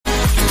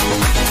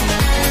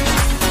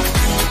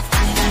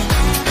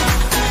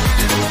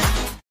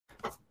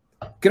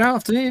Good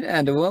afternoon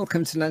and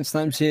welcome to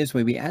Lunchtime Shares,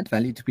 where we add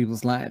value to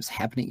people's lives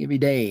happening every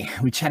day.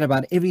 We chat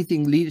about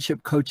everything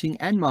leadership, coaching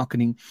and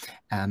marketing.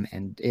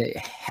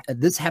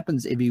 This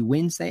happens every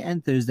Wednesday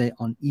and Thursday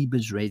on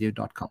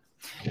ebizradio.com.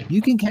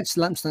 You can catch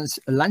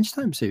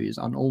Lunchtime Series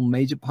on all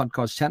major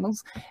podcast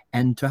channels.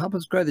 And to help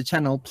us grow the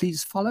channel,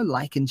 please follow,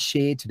 like, and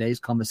share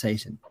today's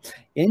conversation.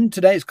 In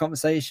today's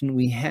conversation,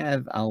 we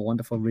have our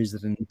wonderful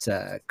resident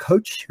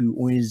coach who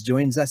always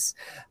joins us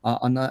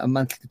on a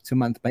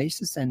month-to-month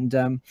basis.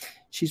 And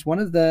she's one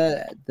of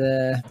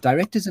the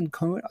directors and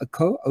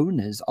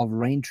co-owners of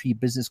Raintree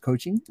Business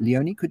Coaching.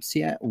 Leonie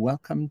Coetzee,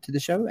 welcome to the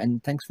show,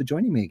 and thanks for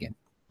joining me again.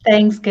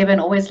 Thanks, Kevin.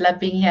 Always love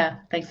being here.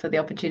 Thanks for the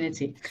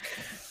opportunity.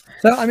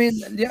 So, I mean,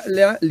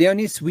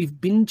 Leonie,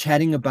 we've been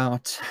chatting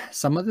about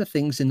some of the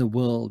things in the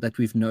world that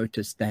we've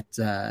noticed that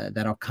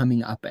are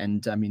coming up.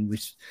 And I mean,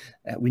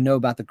 we know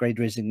about the Great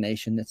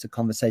Resignation. It's a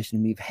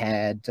conversation we've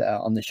had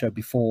on the show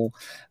before.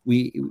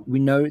 We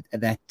know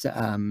that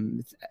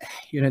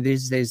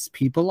there's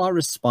people are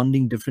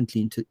responding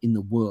differently in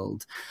the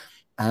world.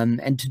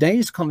 And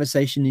today's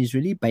conversation is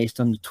really based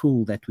on the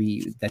tool that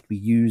we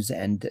use,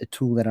 and a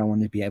tool that I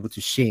want to be able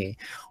to share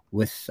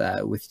with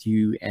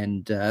you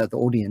and the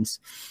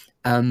audience.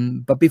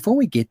 But before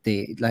we get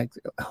there, like,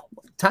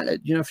 Tyler,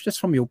 just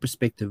from your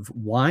perspective,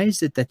 why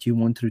is it that you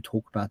want to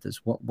talk about this?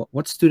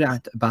 What stood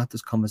out about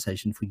this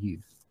conversation for you?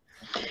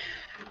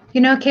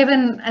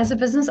 Kevin, as a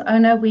business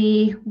owner,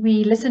 we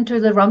listen to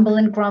the rumble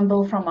and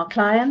grumble from our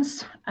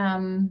clients.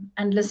 And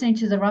listening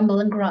to the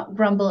rumble and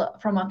grumble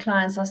from our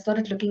clients, I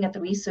started looking at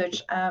the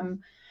research. And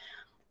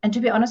to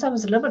be honest, I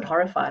was a little bit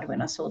horrified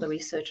when I saw the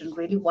research and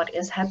really what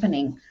is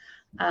happening.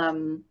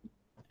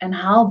 And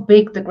how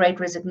big the Great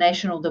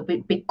Resignation or the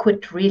big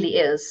quit really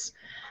is.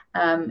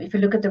 If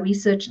you look at the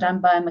research done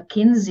by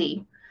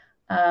McKinsey,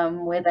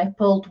 where they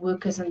polled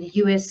workers in the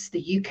US,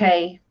 the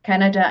UK,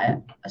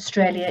 Canada,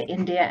 Australia,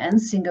 India,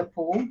 and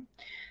Singapore,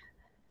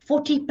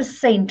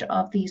 40%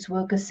 of these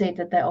workers said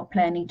that they are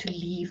planning to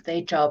leave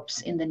their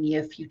jobs in the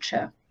near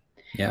future.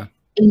 Yeah.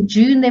 In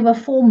June, there were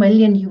 4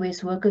 million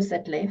US workers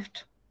that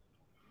left.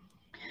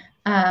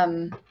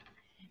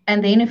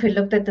 And then if we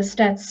looked at the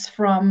stats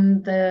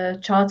from the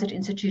Chartered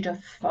Institute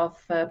of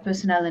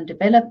Personnel and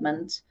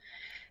Development,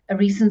 a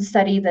recent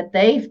study that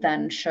they've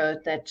done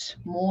showed that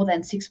more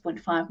than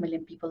 6.5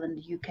 million people in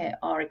the UK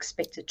are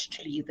expected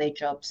to leave their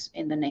jobs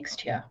in the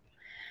next year.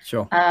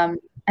 Sure.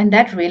 And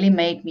that really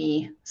made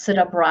me sit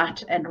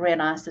upright and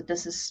realize that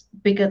this is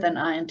bigger than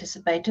I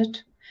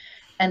anticipated,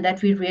 and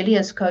that we really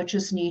as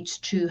coaches need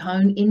to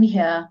hone in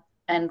here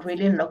and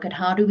really look at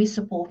how do we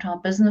support our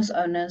business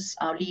owners,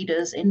 our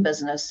leaders in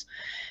business,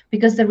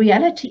 because the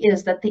reality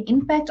is that the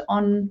impact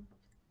on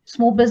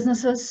small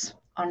businesses,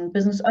 on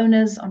business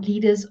owners, on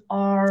leaders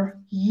are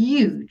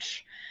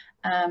huge.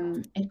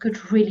 It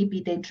could really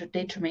be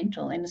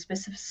detrimental, and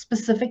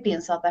specifically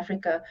in South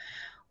Africa,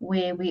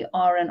 where we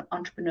are an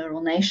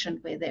entrepreneurial nation,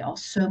 where there are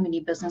so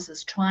many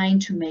businesses trying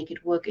to make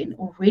it work in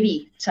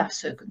already tough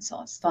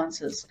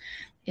circumstances.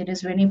 It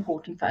is really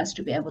important for us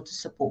to be able to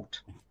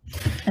support.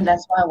 And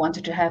that's why I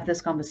wanted to have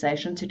this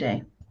conversation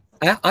today.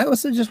 I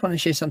also just want to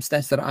share some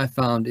stats that I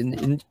found in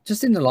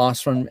the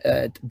last one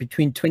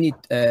between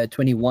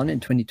 2021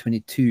 and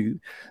 2022.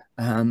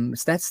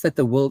 Stats that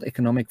the World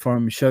Economic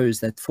Forum shows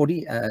that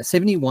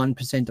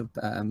 71% of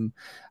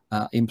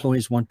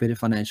employees want better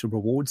financial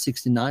rewards,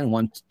 69%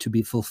 want to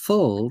be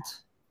fulfilled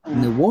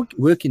in the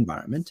work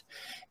environment,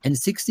 and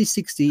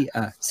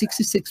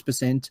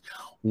 66%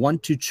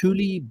 want to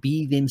truly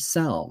be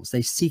themselves.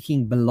 They're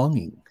seeking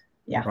belonging.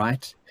 Yeah.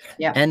 Right.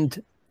 Yeah.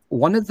 And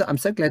I'm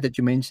so glad that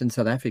you mentioned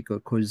South Africa,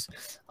 because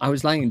I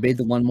was lying in bed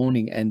the one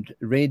morning and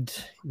read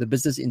the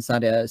Business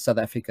Insider South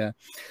Africa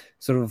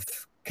sort of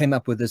came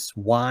up with this,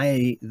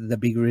 why the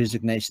big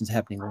resignations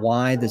happening,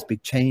 why this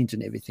big change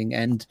and everything.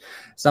 And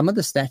some of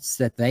the stats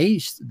that they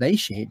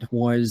shared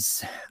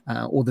was,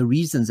 or the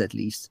reasons at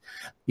least,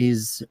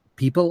 is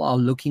people are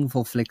looking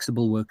for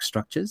flexible work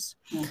structures.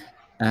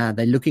 Yeah.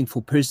 They're looking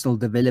for personal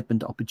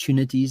development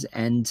opportunities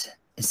and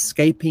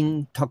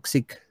escaping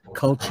toxic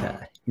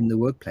culture in the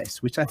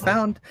workplace, which I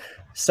found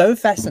so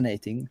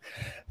fascinating.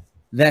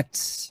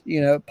 That,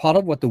 part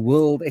of what the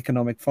World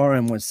Economic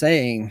Forum was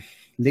saying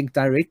linked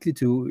directly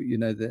to,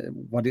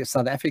 what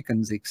South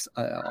Africans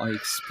are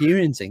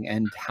experiencing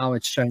and how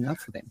it's showing up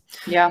for them.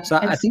 Yeah. So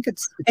I think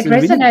it's it a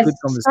really resonates. good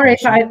conversation.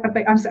 Sorry,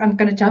 I'm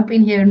going to jump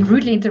in here and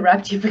rudely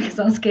interrupt you, because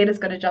I'm scared it's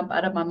going to jump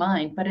out of my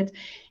mind. But it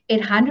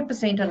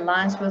 100%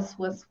 aligns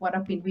with what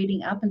I've been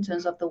reading up in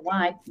terms of the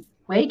why.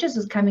 Wages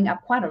is coming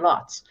up quite a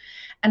lot.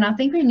 And I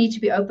think we need to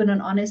be open and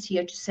honest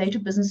here to say to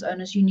business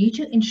owners, you need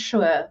to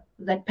ensure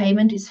that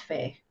payment is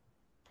fair.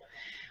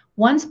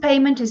 Once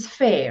payment is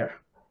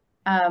fair,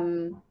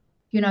 then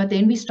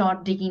we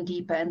start digging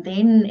deeper, and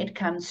then it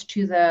comes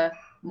to the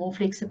more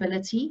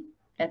flexibility.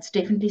 That's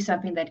definitely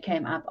something that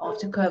came up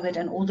after COVID,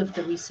 and all of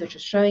the research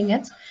is showing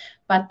it.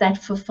 But that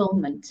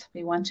fulfillment,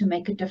 we want to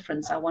make a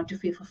difference. I want to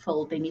feel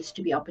fulfilled. There needs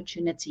to be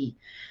opportunity.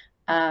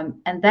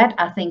 And that,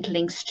 I think,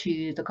 links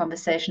to the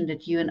conversation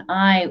that you and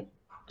I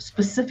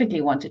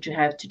specifically wanted to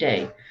have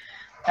today.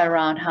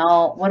 around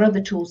what are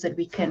the tools that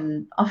we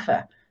can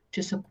offer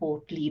to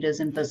support leaders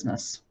in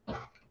business.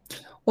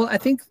 Well, I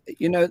think,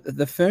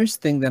 the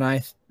first thing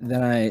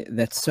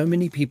that so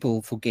many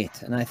people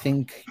forget, and I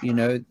think,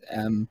 the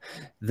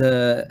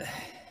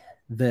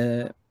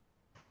the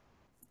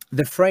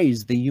the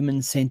phrase, the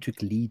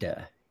human-centric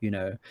leader,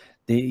 we've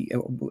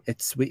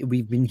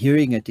been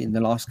hearing it in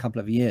the last couple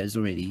of years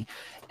already,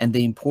 and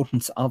the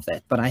importance of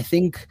that. But I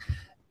think,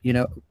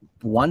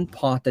 one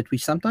part that we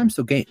sometimes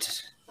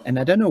forget, and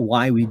I don't know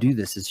why we do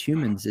this as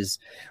humans, is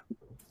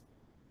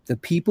the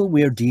people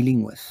we're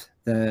dealing with,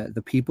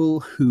 the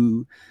people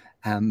who,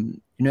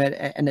 and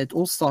it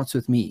all starts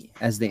with me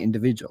as the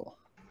individual.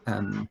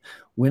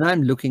 When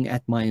I'm looking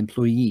at my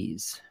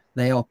employees,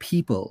 they are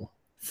people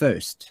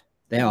first.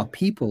 They are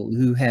people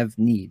who have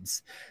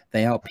needs.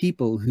 They are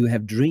people who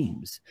have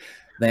dreams.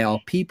 They are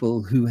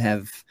people who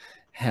have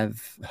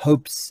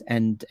hopes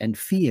and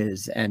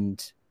fears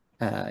and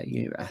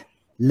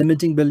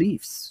limiting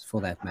beliefs,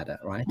 for that matter,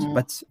 right?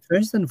 But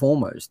first and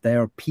foremost, they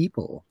are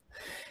people.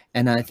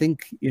 And I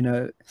think,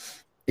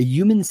 a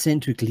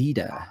human-centric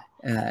leader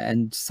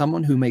and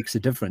someone who makes a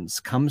difference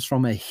comes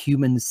from a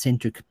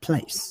human-centric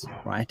place,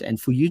 right? And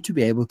for you to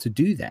be able to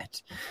do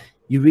that,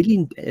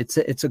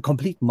 it's a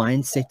complete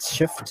mindset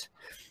shift.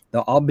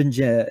 The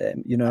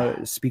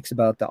Arbinger, speaks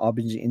about, the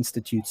Arbinger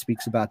Institute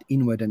speaks about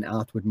inward and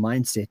outward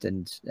mindset,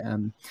 and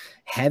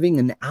having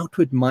an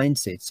outward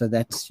mindset so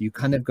that you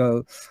kind of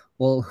go,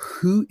 well,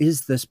 who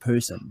is this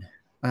person?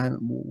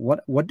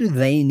 What do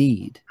they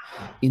need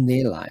in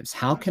their lives?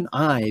 How can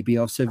I be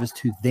of service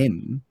to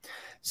them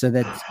so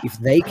that if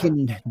they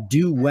can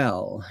do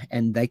well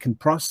and they can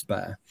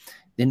prosper,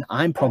 then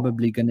I'm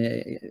probably going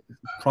to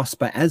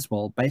prosper as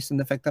well, based on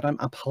the fact that I'm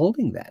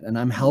upholding that and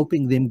I'm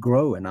helping them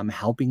grow and I'm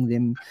helping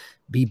them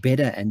be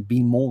better and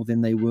be more than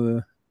they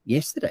were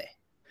yesterday.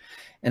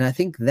 And I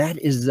think that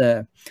is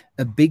a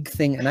big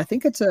thing. And I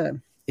think it's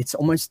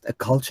almost a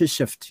culture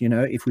shift,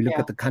 if we look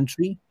at the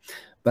country.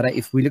 But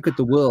if we look at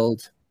the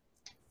world,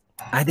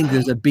 I think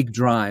there's a big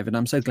drive, and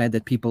I'm so glad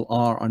that people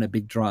are on a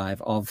big drive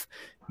of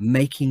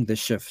making the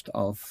shift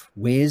of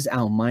where's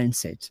our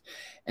mindset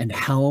and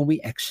how are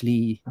we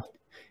actually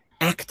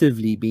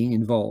actively being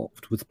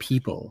involved with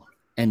people,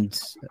 and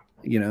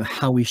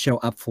how we show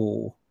up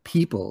for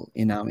people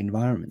in our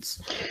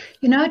environments.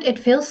 It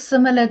feels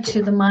similar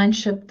to the mind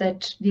shift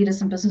that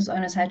leaders and business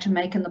owners had to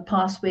make in the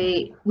past,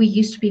 where we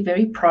used to be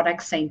very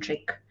product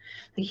centric.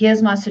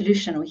 Here's my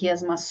solution, or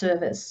here's my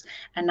service,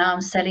 and now I'm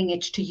selling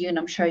it to you and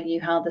I'm showing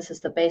you how this is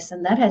the best.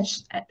 And that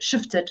has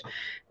shifted,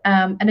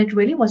 and it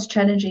really was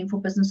challenging for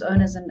business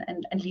owners and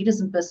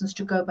leaders in business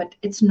to go, but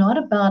it's not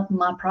about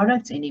my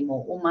product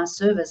anymore or my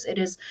service.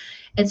 It's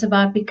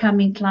about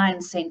becoming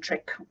client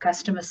centric,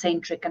 customer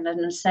centric, and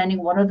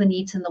understanding what are the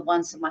needs and the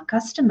wants of my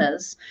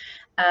customers,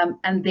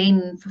 and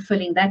then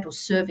fulfilling that or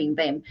serving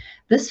them.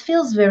 This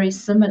feels very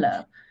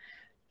similar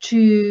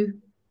to,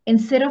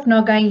 instead of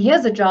now going,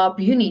 here's a job,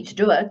 you need to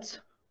do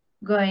it,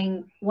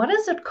 going, what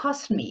does it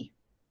cost me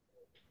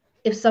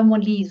if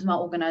someone leaves my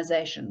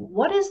organization?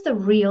 What is the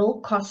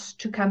real cost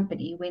to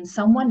company when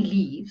someone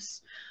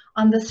leaves,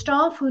 on the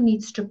staff who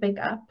needs to pick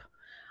up,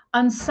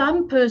 on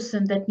some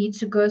person that needs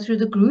to go through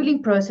the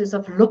grueling process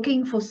of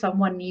looking for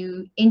someone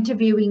new,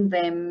 interviewing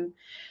them,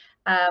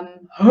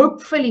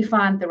 hopefully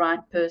find the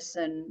right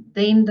person,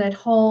 then that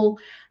whole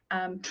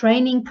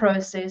training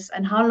process,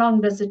 and how long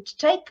does it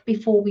take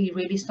before we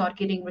really start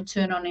getting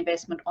return on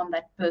investment on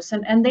that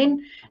person? And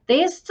then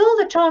there's still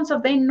the chance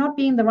of them not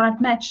being the right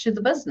match to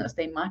the business.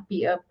 There might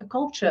be a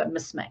culture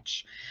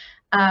mismatch.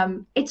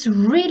 It's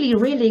really,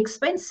 really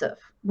expensive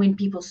when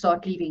people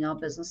start leaving our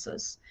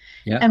businesses.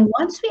 Yeah. And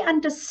once we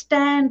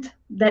understand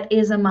that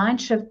is a mind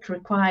shift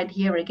required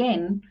here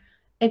again,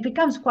 it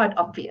becomes quite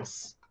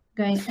obvious.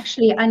 Going,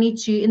 actually, I need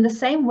to, in the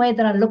same way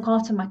that I look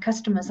after my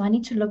customers, I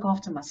need to look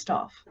after my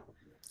staff.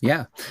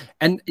 Yeah.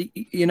 And,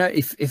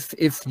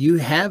 if you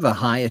have a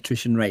high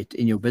attrition rate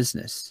in your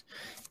business,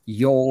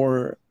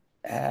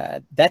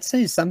 that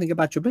says something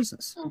about your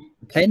business.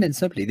 Plain and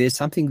simply, there's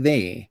something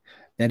there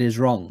that is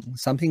wrong,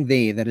 something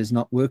there that is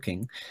not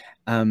working.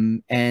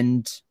 Very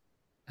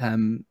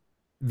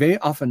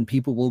often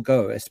people will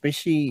go,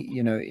 especially,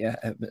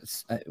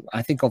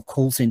 I think of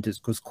call centers,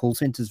 because call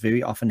centers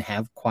very often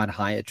have quite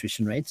high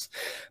attrition rates,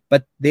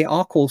 but there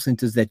are call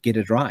centers that get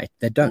it right,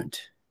 that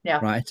don't. Yeah.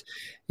 Right.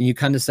 And you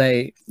kind of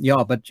say,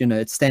 yeah, but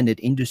it's standard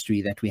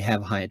industry that we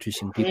have high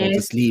attrition. People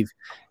just leave.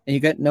 And you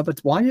go, no,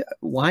 but why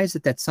is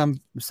it that some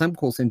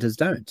call centers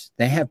don't?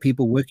 They have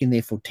people working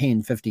there for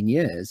 10, 15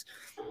 years.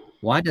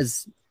 Why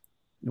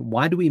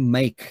do we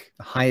make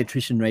a high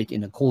attrition rate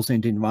in a call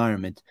center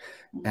environment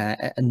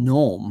a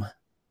norm?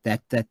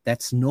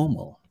 That's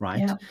normal, right?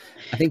 Yeah.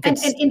 I think and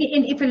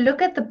if you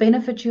look at the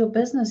benefit to your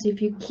business,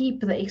 if you keep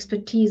the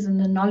expertise and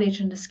the knowledge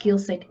and the skill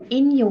set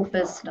in your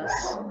business,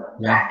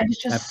 it's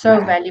just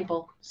absolutely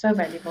so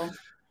valuable.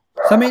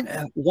 So, I mean,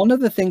 one of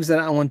the things that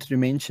I wanted to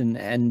mention,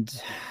 and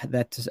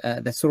that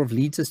sort of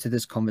leads us to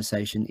this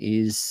conversation,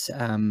 is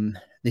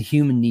the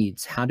human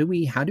needs. How do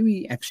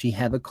we actually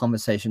have a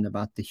conversation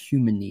about the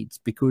human needs?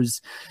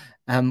 Because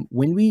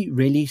when we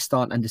really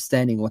start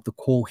understanding what the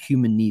core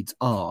human needs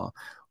are,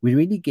 we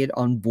really get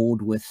on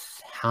board with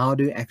how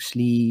to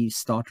actually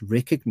start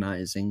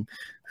recognizing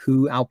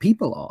who our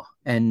people are,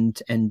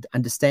 and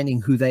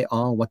understanding who they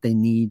are, what they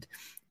need,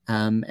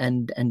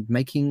 and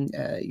making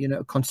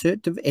a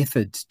concerted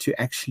effort to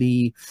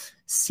actually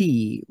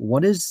see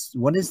what is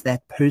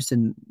that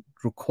person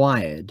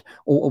required,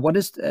 or what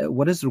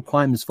is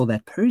requirements for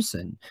that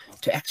person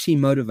to actually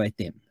motivate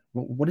them.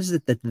 What is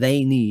it that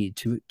they need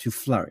to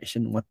flourish,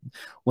 and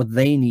what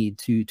they need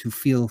to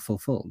feel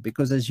fulfilled?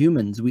 Because as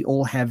humans, we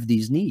all have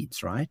these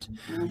needs, right?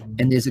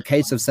 And there's a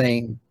case of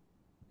saying,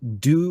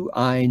 do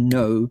I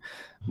know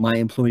my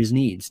employees'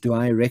 needs? Do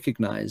I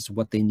recognize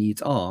what their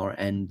needs are,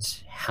 and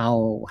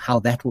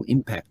how that will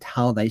impact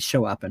how they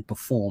show up and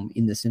perform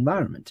in this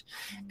environment?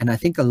 And I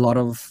think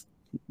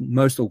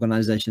most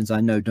organizations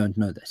I know don't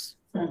know this.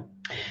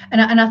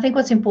 And I think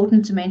what's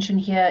important to mention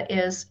here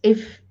is,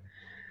 if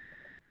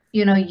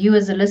you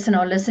as a listener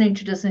are listening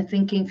to this and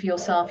thinking for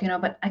yourself,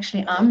 but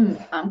actually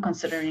I'm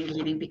considering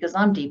leaving because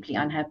I'm deeply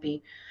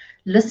unhappy.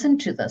 Listen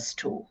to this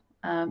tool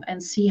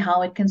and see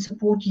how it can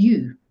support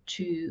you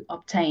to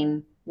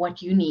obtain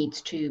what you need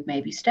to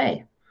maybe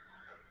stay.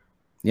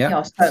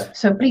 Yeah.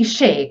 So please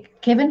share,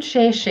 Kevin.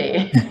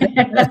 Share.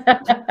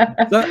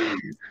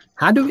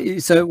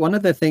 So one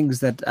of the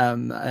things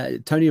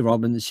that Tony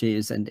Robbins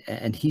shares,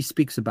 and he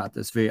speaks about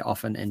this very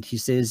often, and he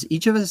says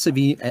each of us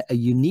are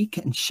unique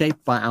and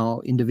shaped by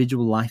our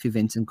individual life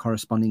events and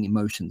corresponding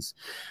emotions.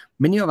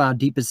 Many of our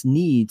deepest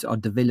needs are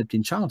developed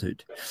in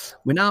childhood.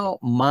 When our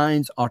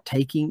minds are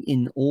taking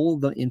in all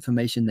the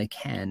information they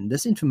can,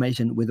 this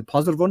information, whether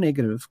positive or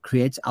negative,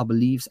 creates our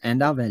beliefs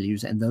and our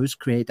values, and those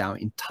create our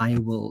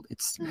entire world.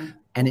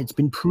 And it's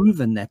been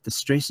proven that the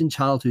stress in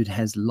childhood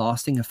has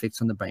lasting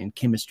effects on the brain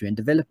chemistry and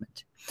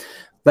development.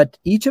 But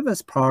each of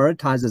us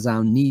prioritizes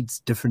our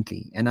needs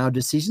differently, and our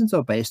decisions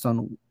are based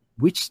on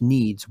which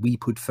needs we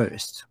put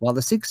first. While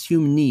the 6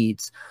 human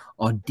needs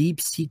are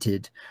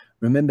deep-seated,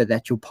 remember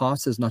that your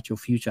past is not your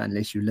future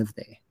unless you live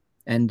there.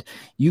 And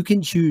you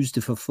can choose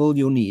to fulfill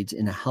your needs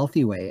in a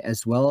healthy way,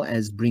 as well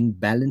as bring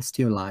balance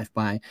to your life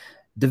by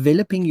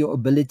developing your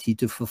ability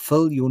to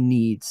fulfill your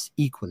needs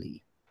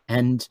equally.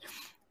 And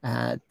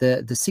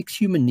the 6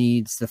 human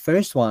needs, the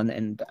first one,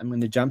 and I'm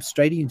going to jump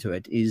straight into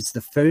it, is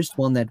the first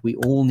one that we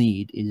all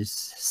need is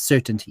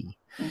certainty.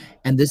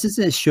 And this is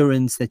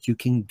assurance that you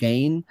can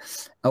gain,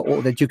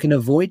 or that you can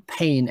avoid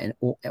pain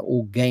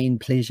or gain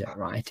pleasure,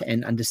 right?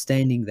 And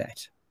understanding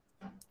that.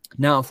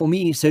 Now, for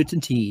me,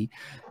 certainty,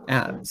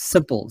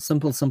 simple,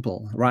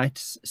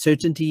 right?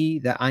 Certainty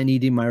that I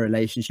need in my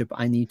relationship.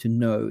 I need to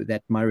know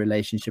that my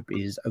relationship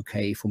is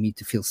okay for me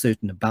to feel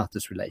certain about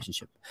this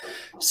relationship.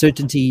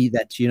 Certainty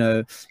that,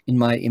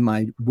 in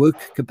my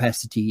work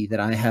capacity, that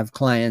I have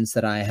clients,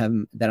 that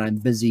I'm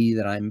busy,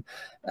 that I'm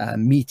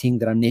meeting,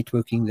 that I'm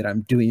networking, that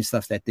I'm doing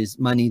stuff, that there's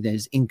money,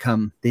 there's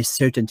income, there's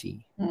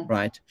certainty,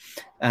 right?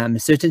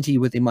 Certainty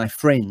within my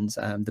friends,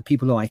 the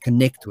people who I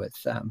connect with.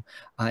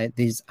 I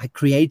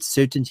create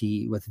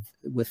certainty with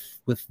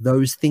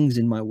those things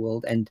in my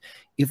world. And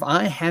if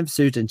I have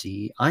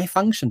certainty, I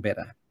function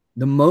better.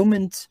 The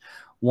moment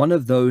one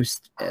of those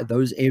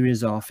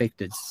areas are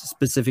affected,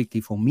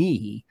 specifically for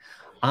me,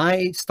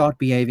 I start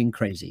behaving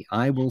crazy.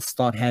 I will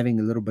start having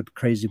a little bit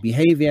crazy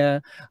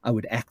behavior. I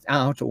would act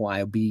out, or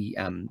I'll be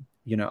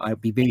I'll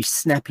be very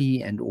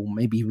snappy or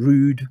maybe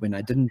rude when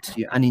I didn't,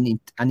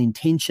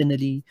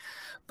 unintentionally.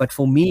 But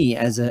for me,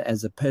 as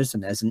a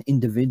person, as an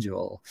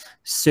individual,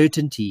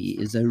 certainty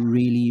is a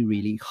really,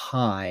 really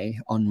high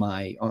on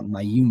my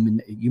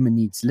human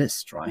needs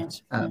list,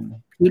 right?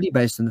 Really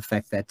based on the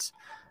fact that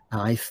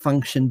I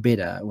function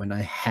better when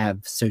I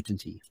have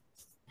certainty.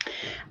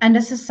 And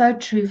this is so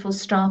true for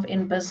staff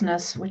in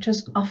business, which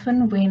is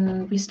often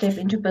when we step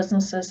into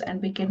businesses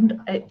and we get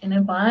an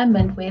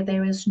environment where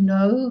there is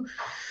no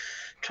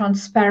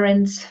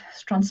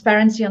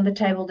transparency on the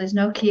table, there's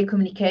no clear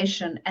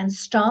communication, and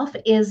staff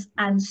is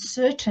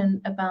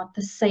uncertain about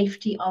the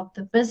safety of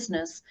the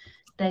business,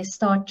 they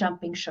start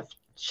jumping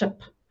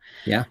ship.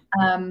 Yeah.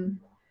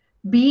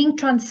 Being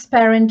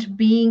transparent,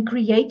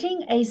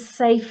 creating a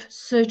safe,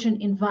 certain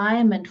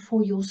environment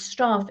for your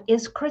staff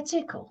is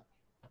critical.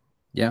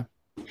 Yeah.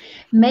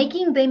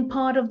 Making them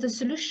part of the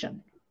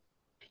solution.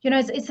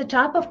 It's the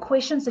type of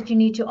questions that you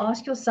need to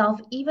ask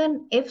yourself,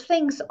 even if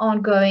things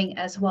aren't going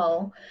as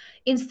well.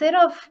 Instead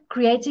of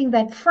creating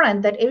that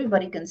front that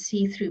everybody can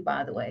see through,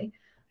 by the way,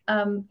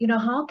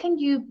 how can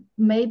you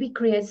maybe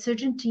create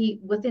certainty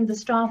within the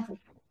staff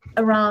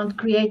around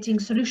creating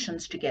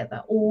solutions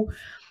together? Or,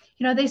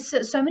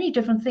 there's so many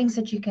different things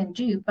that you can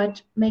do,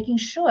 but making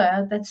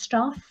sure that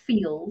staff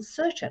feel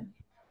certain,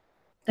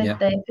 that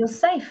they feel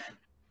safe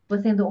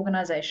within the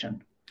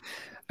organization.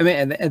 I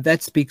mean, and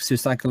that speaks to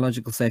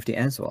psychological safety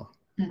as well.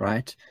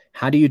 right?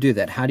 How do you do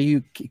that? How do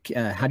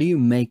you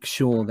make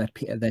sure that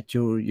that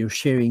you're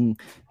sharing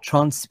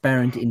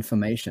transparent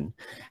information?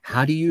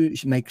 How do you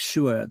make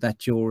sure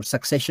that your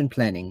succession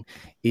planning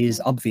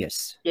is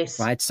obvious? Yes.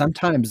 Right?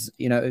 Sometimes,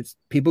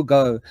 people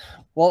go,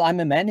 well, I'm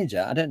a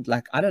manager. I don't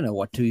know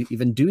what to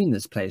even do in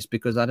this place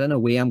because I don't know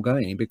where I'm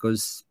going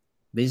because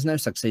there's no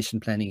succession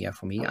planning here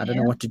for me. I don't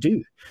know what to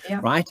do.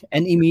 Right?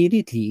 And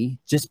immediately,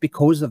 just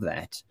because of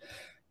that,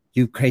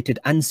 you've created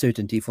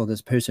uncertainty for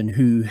this person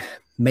who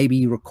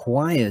maybe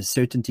requires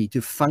certainty to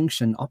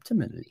function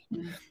optimally.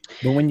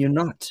 But when you're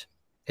not,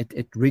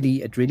 it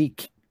really,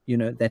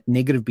 that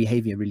negative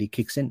behavior really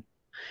kicks in.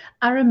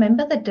 I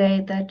remember the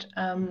day that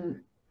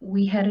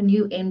we had a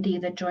new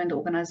MD that joined the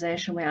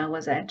organization where I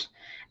was at.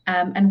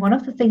 And one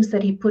of the things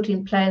that he put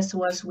in place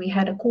was we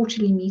had a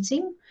quarterly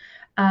meeting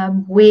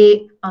where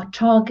our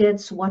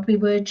targets, what we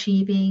were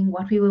achieving,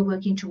 what we were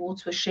working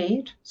towards were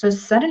shared. So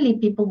suddenly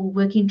people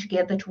were working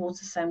together towards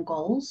the same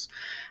goals.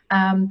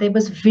 There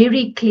was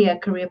very clear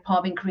career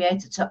path being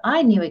created. So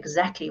I knew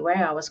exactly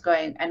where I was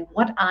going and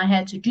what I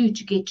had to do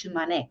to get to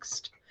my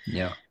next.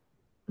 Yeah.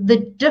 The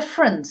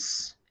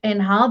difference in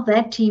how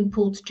that team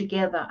pulled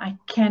together, I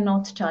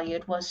cannot tell you.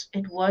 It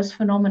was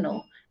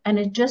phenomenal. And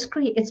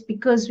it's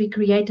because we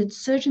created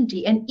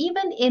certainty. And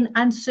even in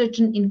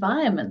uncertain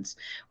environments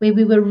where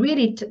we were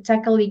really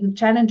tackling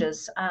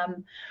challenges,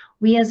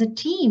 we as a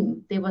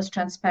team, there was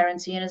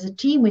transparency. And as a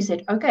team, we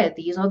said, okay,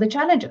 these are the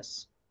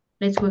challenges.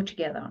 Let's work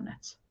together on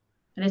that.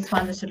 And let's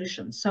find the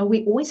solutions. So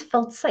we always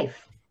felt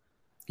safe.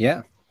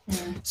 Yeah.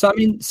 So, I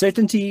mean,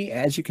 certainty,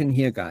 as you can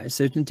hear, guys,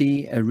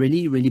 certainty, a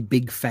really, really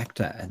big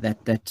factor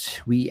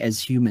that we as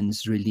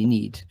humans really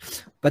need.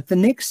 But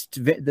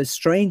the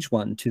strange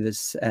one to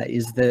this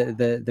is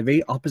the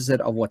very opposite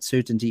of what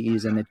certainty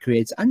is, and it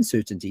creates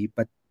uncertainty,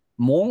 but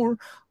more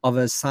of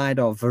a side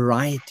of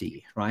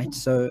variety, right?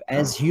 So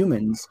as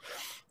humans,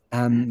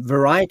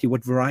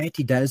 what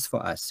variety does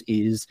for us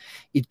is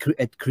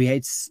it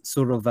creates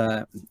sort of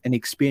an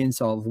experience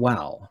of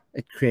wow.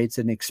 It creates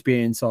an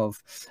experience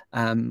of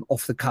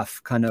off the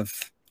cuff kind of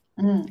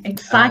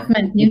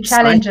excitement, new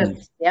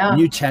challenges.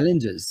 New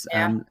challenges,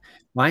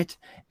 right?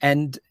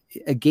 And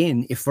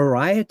again, if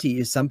variety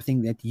is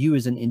something that you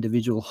as an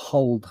individual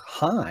hold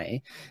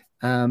high,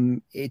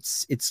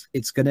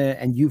 it's gonna,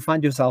 and you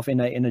find yourself in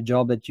a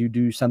job that you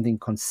do something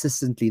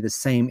consistently the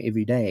same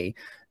every day,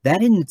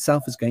 that in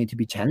itself is going to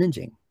be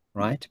challenging,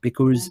 right?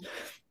 Because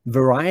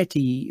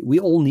variety, we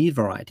all need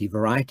variety.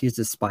 Variety is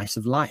the spice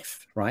of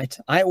life, right?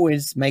 I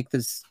always make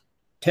this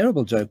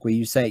terrible joke where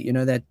you say,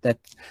 that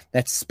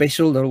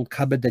special little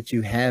cupboard that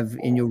you have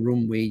in your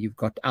room where you've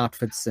got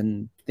outfits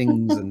and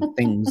things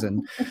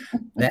and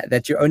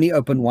that you only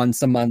open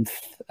once a month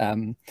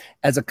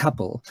as a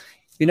couple.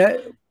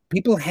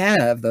 People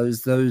have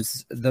those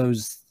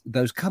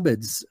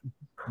cupboards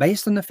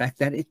based on the fact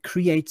that it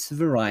creates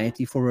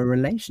variety for a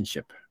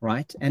relationship,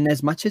 right? And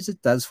as much as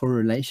it does for a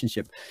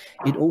relationship,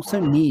 it also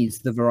needs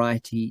the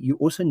variety. You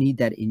also need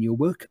that in your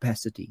work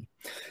capacity.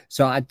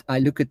 So I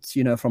look at,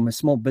 from a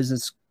small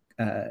business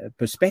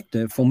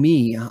perspective. For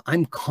me,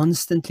 I'm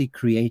constantly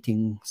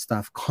creating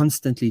stuff,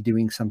 constantly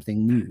doing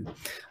something new.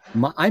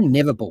 I'm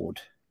never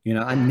bored.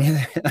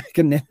 I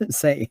can never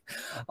say,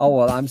 oh,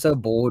 well, I'm so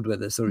bored with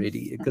this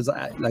already, because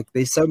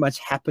there's so much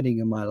happening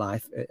in my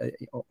life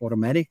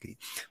automatically.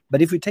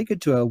 But if we take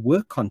it to a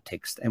work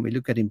context and we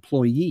look at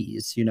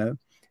employees,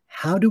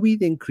 how do we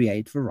then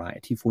create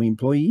variety for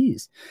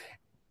employees?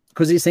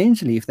 Because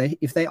essentially,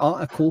 if they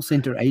are a call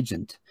center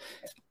agent,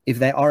 if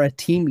they are a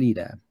team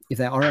leader, if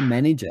they are a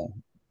manager,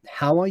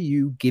 how are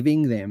you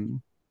giving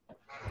them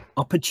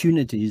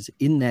opportunities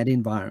in that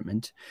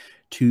environment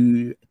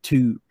to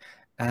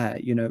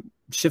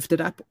shift it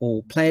up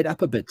or play it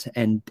up a bit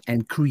and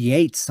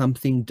create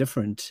something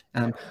different?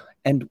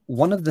 And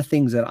one of the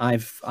things that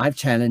I've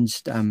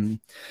challenged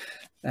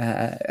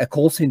a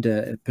call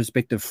center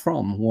perspective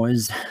from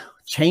was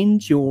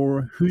change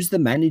who's the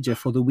manager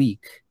for the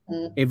week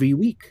every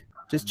week.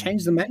 Just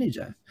change the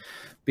manager.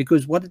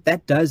 Because what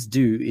that does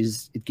do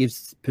is it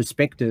gives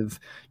perspective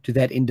to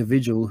that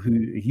individual who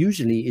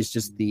usually is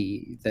just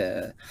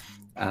a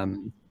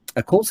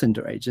call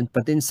center agent,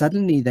 but then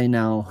suddenly they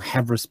now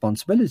have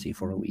responsibility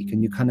for a week,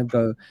 and you kind of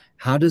go,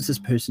 how does this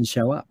person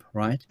show up,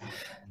 right?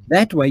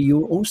 That way,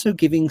 you're also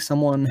giving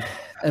someone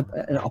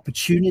an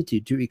opportunity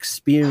to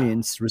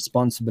experience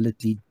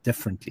responsibility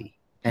differently.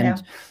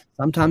 And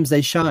sometimes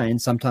they shine,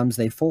 sometimes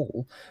they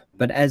fall.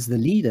 But as the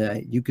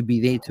leader, you could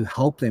be there to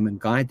help them and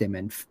guide them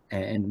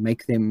and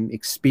make them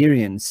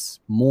experience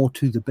more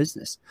to the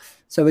business.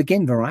 So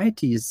again,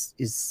 variety is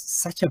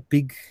such a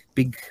big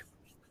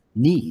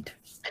need.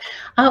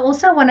 I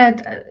also want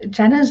to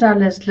challenge our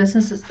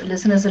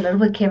listeners a little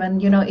bit, Kevin.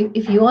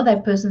 If you are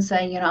that person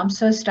saying, I'm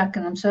so stuck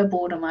and I'm so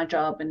bored of my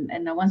job and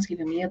no one's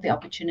giving me the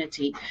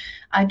opportunity,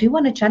 I do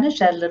want to challenge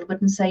that a little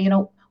bit and say,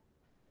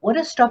 what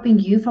is stopping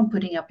you from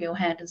putting up your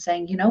hand and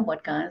saying, you know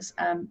what, guys,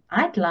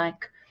 I'd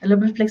like a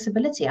little bit of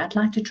flexibility. I'd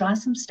like to try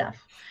some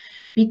stuff.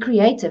 Be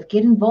creative,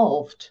 get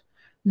involved,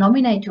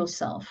 nominate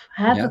yourself,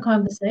 have the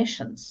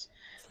conversations.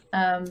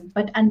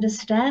 But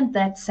understand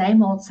that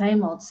same old,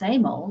 same old,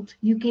 same old,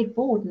 you get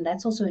bored, and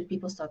that's also when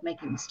people start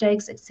making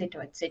mistakes,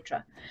 etc.,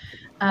 etc.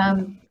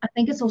 I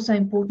think it's also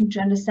important to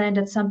understand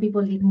that some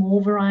people need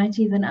more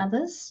variety than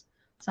others.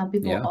 Some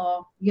people Yeah.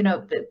 are,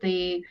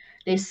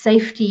 their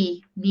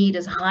safety need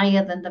is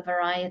higher than the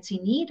variety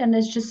need, and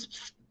it's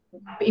just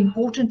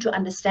important to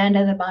understand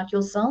that about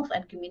yourself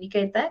and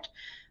communicate that.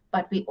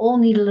 But we all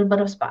need a little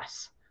bit of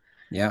spice.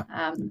 Yeah.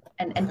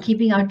 And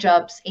keeping our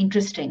jobs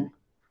interesting.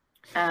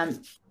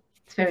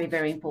 It's very,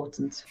 very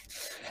important.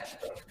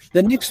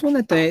 The next one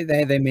that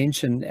they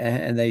mention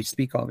and they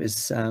speak of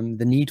is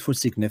the need for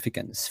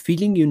significance,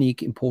 feeling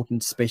unique,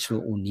 important,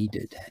 special, or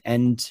needed.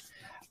 And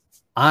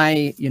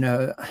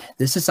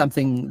this is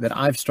something that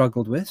I've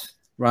struggled with,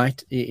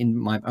 right, in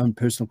my own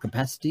personal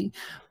capacity.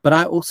 But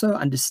I also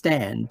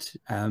understand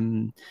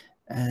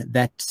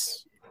that,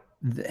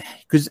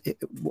 because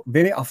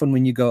very often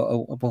when you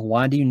go, oh, well,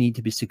 why do you need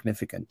to be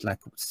significant? Like,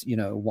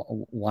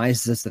 why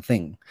is this a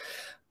thing?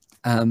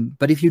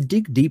 But if you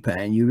dig deeper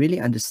and you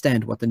really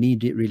understand what the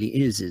need really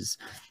is,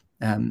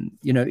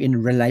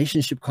 in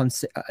relationship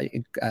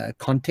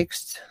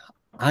context,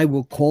 I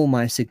will call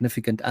my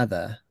significant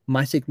other.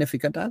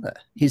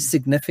 He's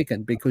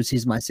significant because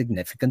he's my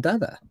significant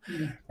other,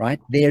 right?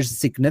 There's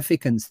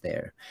significance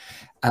there.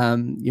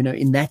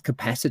 In that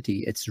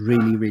capacity, it's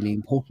really, really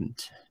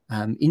important.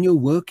 In your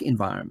work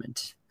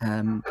environment,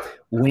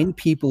 when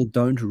people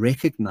don't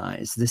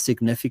recognize the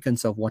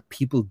significance of what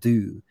people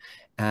do,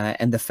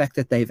 and the fact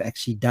that they've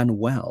actually done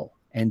well,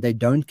 and they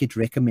don't get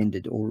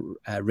recommended or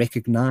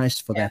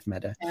recognized for that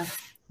matter,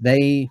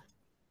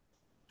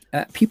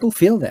 people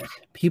feel that.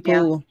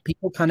 People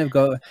kind of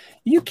go, "Are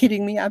you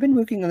kidding me? I've been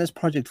working on this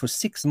project for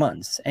 6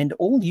 months, and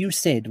all you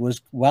said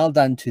was well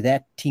done to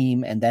that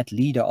team and that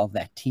leader of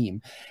that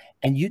team.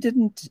 And you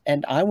didn't,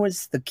 and I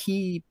was the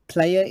key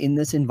player in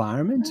this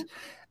environment."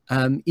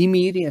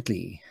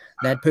 Immediately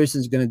that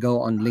person's going to go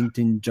on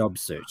LinkedIn job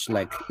search,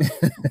 like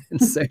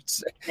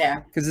search.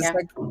 Because it's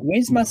like,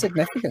 where's my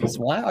significance?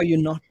 Why are you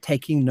not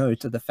taking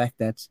note of the fact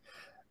that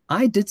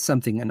I did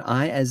something and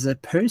I, as a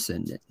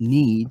person,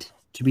 need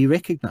to be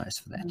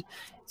recognized for that?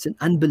 It's an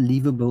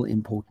unbelievable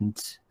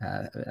important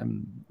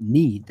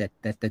need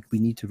that we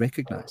need to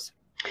recognize.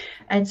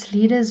 As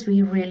leaders,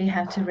 we really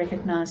have to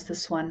recognize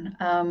this one.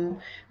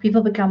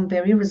 People become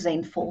very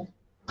resentful.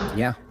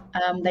 Yeah.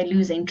 They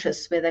lose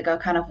interest, where they go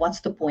kind of, what's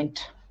the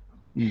point?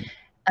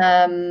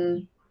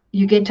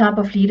 You get type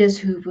of leaders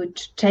who would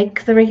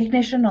take the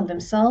recognition on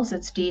themselves.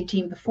 It's their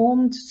team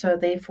performed, so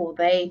therefore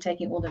they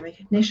taking all the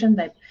recognition.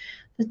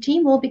 The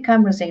team will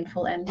become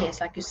resentful. And yes,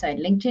 like you say,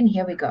 LinkedIn,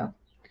 here we go.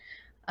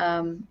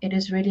 It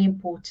is really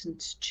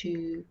important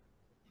to...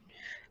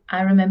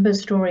 I remember a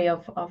story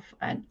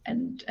and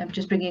I'm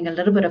just bringing a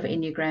little bit of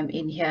Enneagram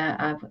in here.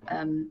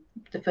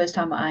 The first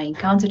time I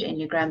encountered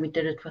Enneagram, we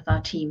did it with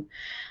our team.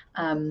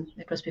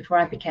 It was before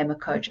I became a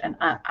coach, and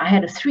I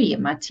had a 3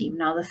 in my team.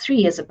 Now the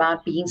 3 is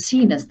about being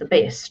seen as the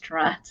best,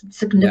 right?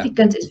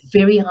 Significance is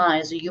very high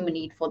as a human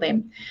need for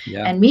them.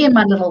 And me and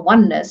my little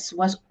oneness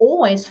was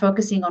always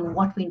focusing on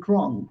what went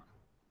wrong.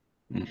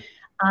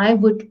 I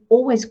would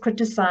always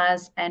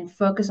criticize and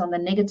focus on the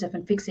negative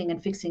and fixing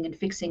and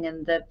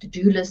the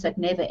to-do list that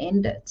never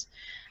ended.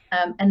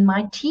 And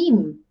my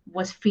team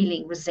was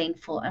feeling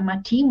resentful, and my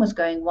team was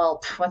going,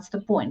 well, what's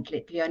the point?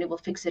 Leonie will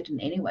fix it in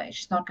any way.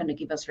 She's not going to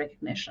give us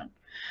recognition.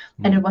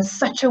 And it was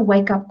such a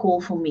wake-up call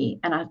for me.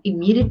 And I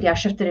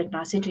shifted it, and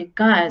I said to you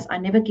guys, I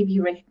never give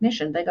you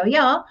recognition. They go,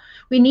 yeah,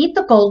 we need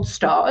the gold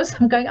stars.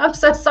 I'm going, I'm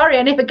so sorry,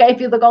 I never gave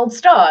you the gold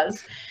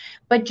stars.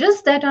 But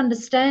just that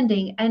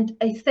understanding and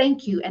a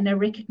thank you and a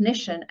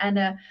recognition and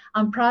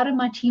I'm proud of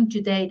my team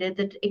today that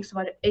did X,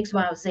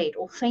 Y, or Z,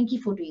 or thank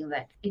you for doing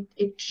that.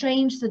 It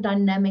changed the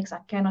dynamics. I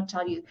cannot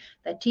tell you.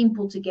 That team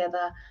pulled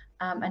together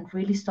and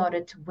really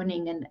started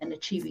winning and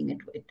achieving it.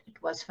 It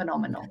was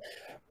phenomenal.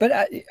 But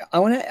I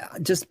want to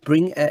just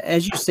bring,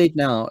 as you said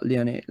now,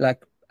 Leonie,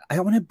 like I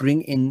want to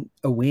bring in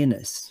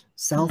awareness,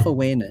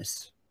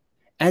 self-awareness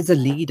as a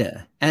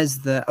leader, as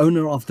the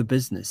owner of the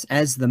business,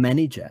 as the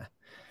manager.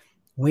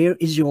 Where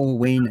is your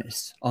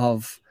awareness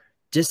of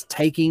just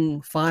taking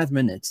 5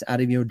 minutes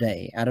out of your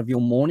day, out of your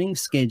morning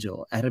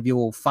schedule, out of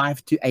your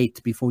 5 to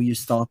 8 before you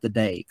start the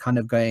day, kind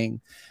of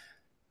going,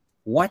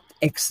 what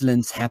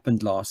excellence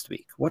happened last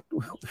week?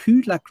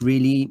 Who like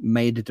really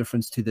made a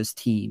difference to this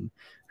team?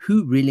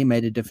 Who really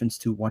made a difference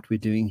to what we're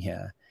doing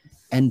here?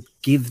 And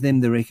give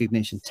them the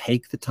recognition.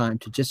 Take the time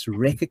to just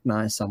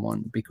recognize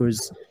someone,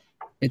 because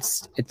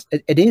it's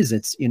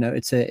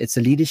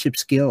a leadership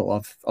skill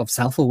of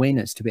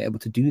self-awareness to be able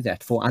to do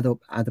that for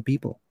other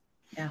people.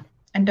 Yeah.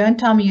 And don't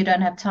tell me you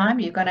don't have time.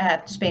 You're going to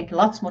have to spend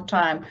lots more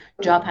time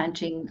job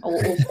hunting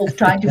or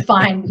trying to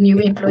find new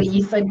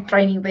employees and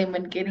training them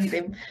and getting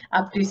them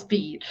up to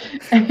speed.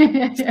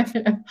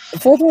 The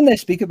fourth one they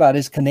speak about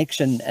is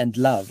connection and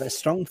love, a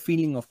strong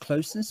feeling of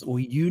closeness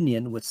or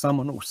union with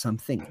someone or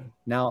something.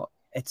 Now,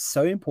 it's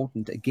so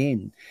important.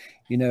 Again,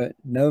 you know,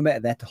 no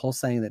man, that whole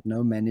saying that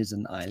no man is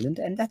an island,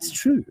 and that's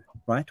true,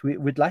 right?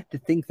 We'd like to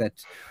think that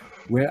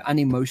we're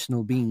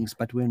unemotional beings,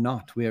 but we're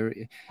not. We're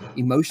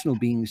emotional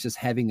beings just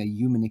having a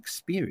human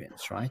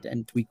experience, right?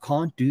 And we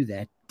can't do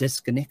that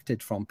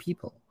disconnected from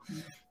people.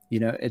 You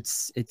know,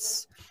 it's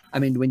I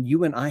mean, when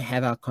you and I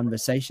have our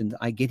conversations,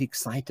 I get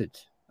excited.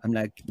 I'm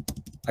like,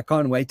 I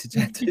can't wait to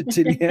chat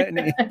to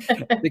Leonie,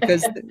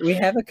 because we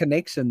have a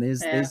connection.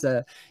 There's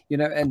a, you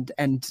know,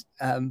 and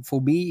for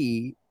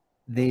me,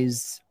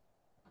 there's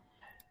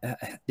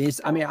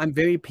I mean, I'm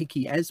very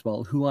picky as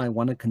well who I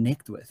want to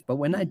connect with, but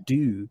when I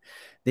do,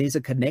 there's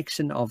a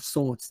connection of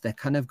sorts that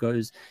kind of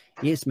goes,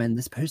 yes, man,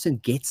 this person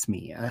gets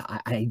me.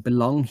 I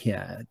belong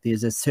here.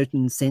 There's a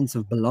certain sense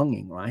of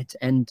belonging, right?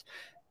 And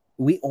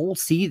we all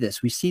see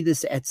this. We see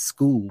this at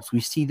schools. We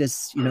see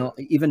this, you know,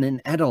 even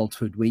in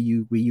adulthood, where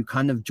you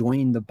kind of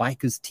join the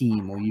bikers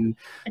team, or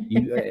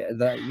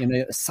the, you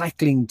know,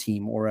 cycling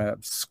team, or a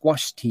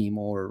squash team,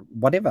 or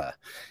whatever,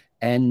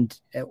 and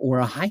or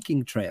a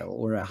hiking trail,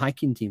 or a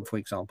hiking team, for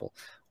example.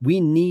 We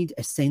need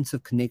a sense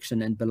of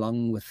connection and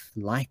belonging with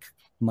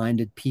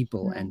like-minded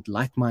people and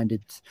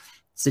like-minded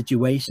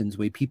situations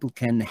where people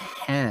can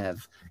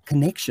have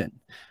connection,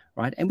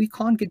 right? And we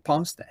can't get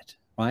past that.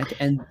 Right.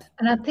 And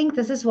I think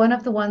this is one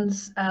of the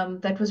ones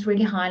that was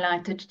really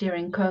highlighted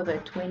during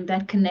COVID, when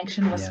that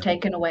connection was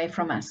taken away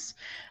from us.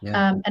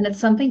 And it's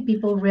something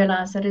people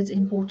realize that it's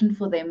important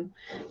for them.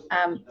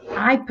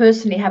 I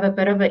personally have a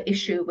bit of an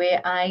issue where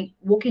I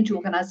walk into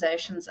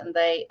organizations and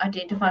they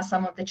identify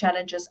some of the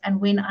challenges. And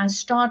when I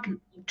start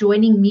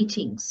joining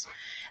meetings,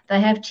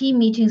 they have team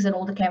meetings and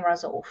all the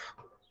cameras are off.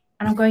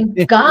 And I'm going,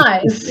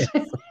 guys,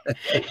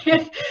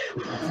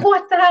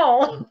 what the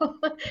hell?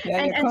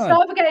 And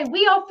so again,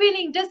 we are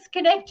feeling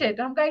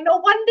disconnected. I'm going, no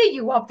wonder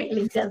you are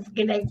feeling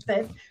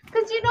disconnected,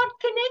 because you're not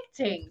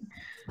connecting.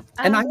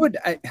 And I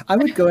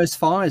would go as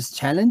far as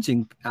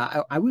challenging.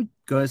 I would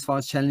go as far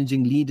as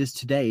challenging leaders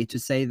today to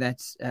say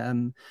that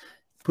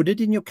put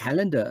it in your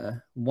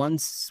calendar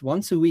once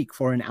a week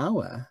for an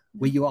hour,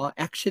 where you are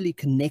actually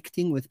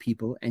connecting with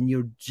people and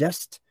you're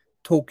just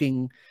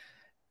talking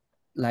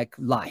like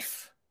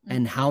life.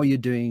 And how you're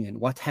doing, and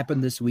what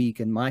happened this week,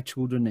 and my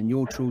children and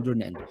your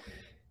children. And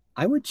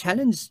I would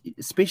challenge,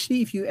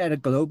 especially if you're at a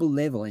global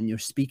level and you're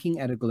speaking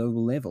at a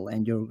global level,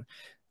 and you're,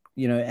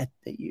 you know,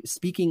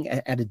 speaking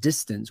at a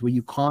distance where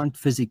you can't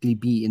physically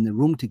be in the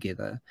room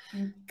together,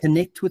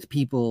 connect with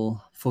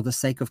people for the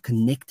sake of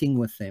connecting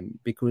with them,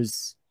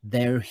 because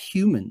they're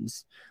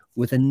humans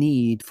with a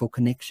need for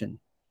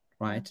connection,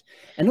 right?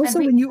 And also,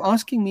 when you're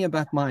asking me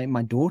about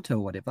my daughter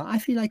or whatever, I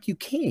feel like you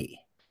care.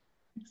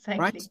 Exactly.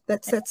 Right.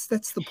 That's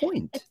the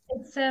point.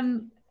 It's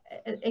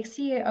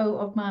ex-CEO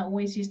of mine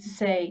always used to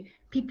say,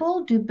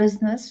 people do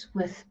business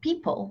with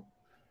people.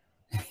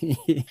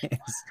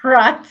 Yes.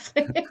 Right.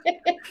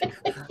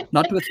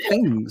 Not with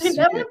things.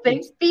 Not with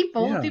things.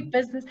 People do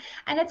business.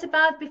 And it's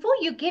about, before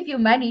you give your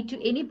money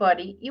to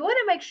anybody, you want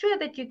to make sure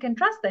that you can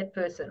trust that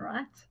person,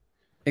 right?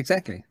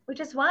 Exactly.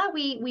 Which is why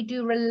we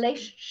do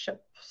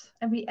relationships,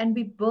 and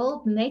we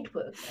build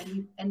networks,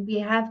 and we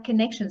have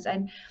connections.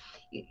 And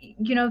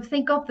you know,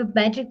 think of the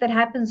magic that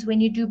happens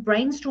when you do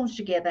brainstorms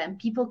together and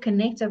people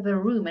connect over a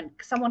room, and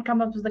someone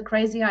comes up with a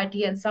crazy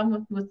idea, and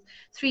someone with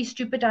 3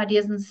 stupid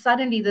ideas, and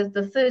suddenly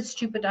the third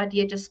stupid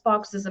idea just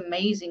sparks this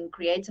amazing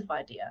creative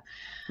idea.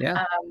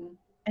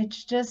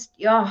 It's just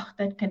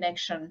that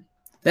connection.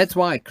 That's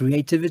why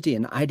creativity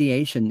and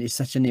ideation is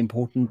such an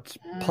important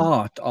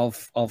part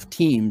of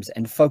teams,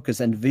 and focus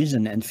and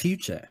vision and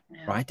future,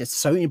 right? It's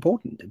so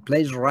important. It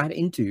plays right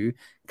into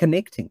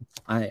connecting.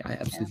 I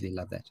absolutely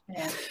love that.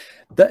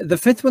 The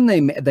fifth one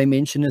they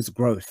mention is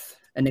growth,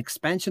 an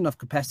expansion of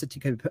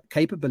capacity,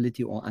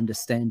 capability, or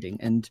understanding.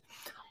 And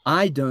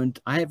I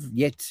have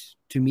yet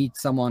to meet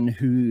someone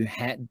who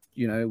had,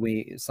 you know,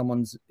 where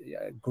someone's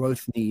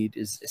growth need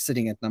is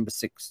sitting at number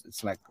 6.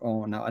 It's like,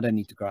 oh no, I don't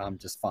need to grow, I'm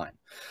just fine.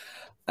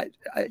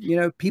 You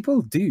know,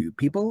 people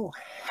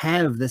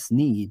have this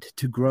need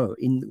to grow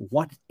in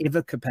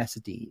whatever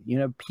capacity. You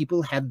know,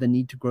 people have the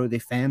need to grow their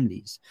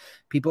families.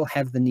 People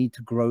have the need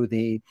to grow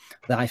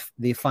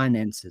their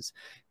finances.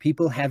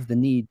 People have the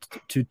need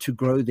to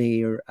grow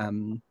their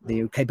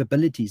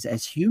capabilities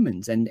as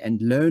humans,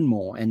 and learn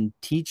more and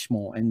teach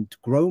more and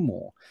grow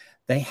more.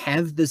 They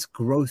have this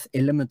growth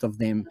element of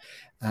them.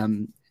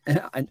 In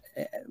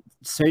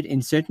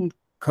certain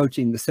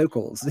coaching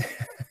circles,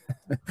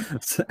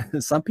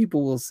 some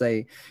people will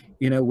say,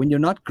 you know, when you're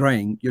not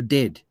growing, you're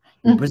dead.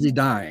 You're busy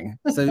dying.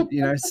 So,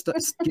 you know,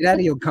 get out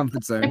of your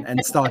comfort zone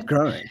and start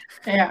growing.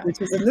 Which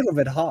is a little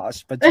bit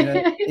harsh, but you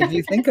know, if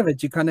you think of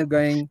it, you're kind of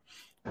going,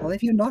 well,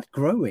 if you're not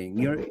growing,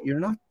 you're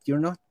not.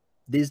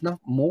 There's not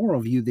more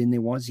of you than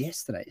there was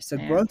yesterday. So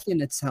growth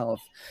in itself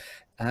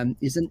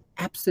is an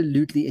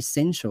absolutely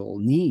essential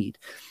need.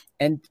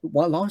 And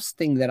one last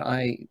thing that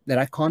I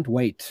can't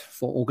wait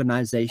for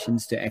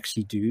organizations to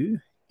actually do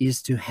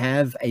is to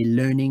have a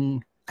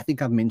learning, I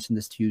think I've mentioned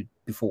this to you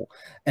before,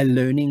 a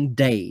learning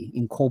day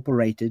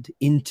incorporated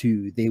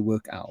into their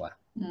work hour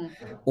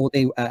or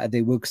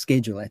their work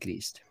schedule, at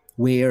least.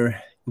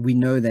 where we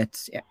know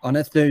that on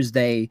a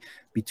Thursday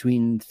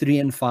between 3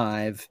 and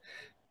 5,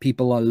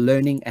 people are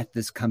learning at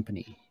this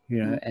company,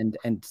 you know, and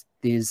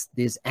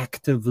there's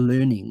active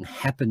learning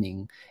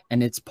happening,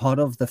 and it's part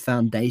of the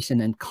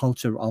foundation and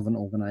culture of an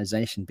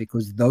organization,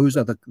 because those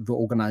are the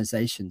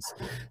organizations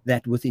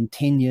that within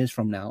 10 years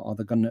from now are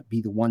going to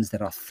be the ones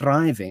that are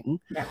thriving.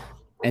 Yeah.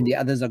 And the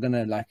others are going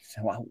to like,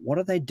 well, what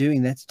are they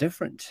doing that's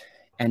different?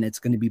 And it's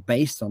going to be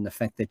based on the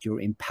fact that you're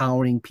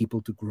empowering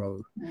people to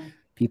grow.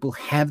 People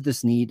have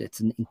this need. It's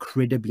an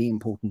incredibly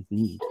important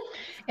need.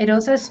 It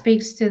also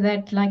speaks to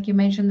that, like you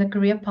mentioned, the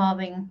career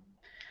pathing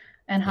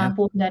and how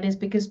important that is,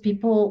 because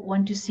people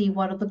want to see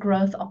what are the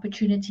growth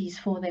opportunities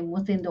for them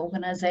within the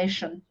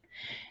organization.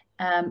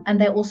 And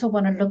they also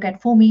want to look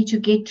at, for me to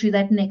get to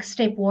that next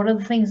step, what are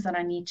the things that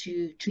I need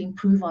to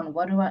improve on?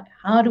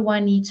 How do I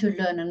need to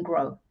learn and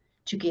grow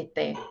to get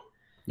there?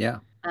 Yeah.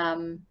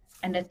 And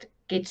it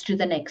gets to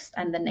the next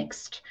and the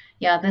next.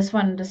 Yeah, this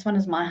one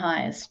is my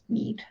highest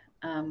need.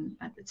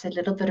 It's a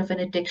little bit of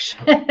an addiction,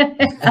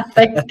 I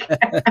think.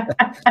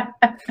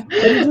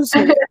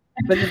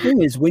 But the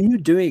thing is, when you're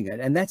doing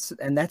it, and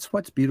that's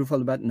what's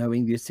beautiful about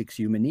knowing your 6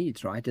 human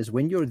needs, right? Is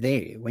when you're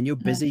there, when you're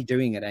busy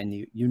doing it, and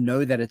you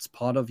know that it's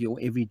part of your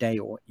everyday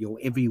or your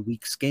every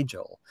week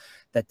schedule,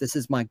 that this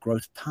is my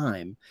growth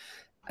time.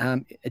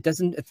 It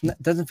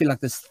doesn't feel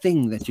like this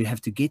thing that you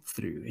have to get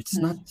through. It's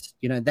not,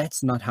 you know,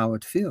 that's not how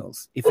it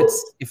feels.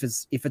 If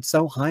it's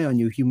so high on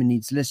your human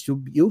needs list,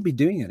 you'll be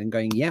doing it and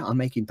going, yeah, I'm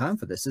making time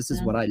for this. This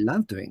is what I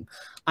love doing.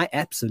 I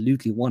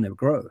absolutely want to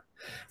grow,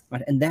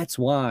 right? And that's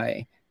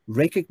why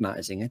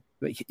recognizing it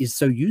is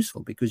so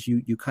useful, because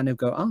you kind of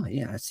go, oh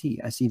yeah, I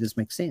see this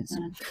makes sense.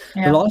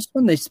 The last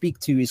one they speak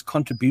to is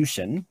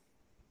contribution.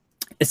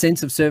 A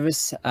sense of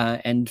service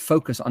and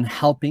focus on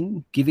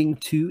helping, giving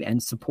to,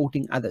 and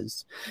supporting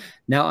others.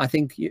 Now, I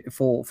think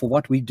for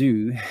what we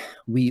do,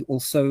 we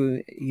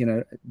also, you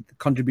know,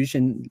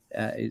 contribution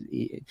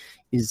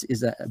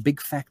is a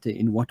big factor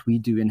in what we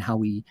do and how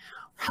we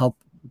help.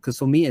 Because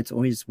for me, it's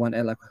always one,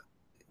 like,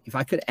 if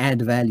I could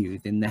add value,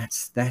 then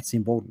that's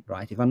important,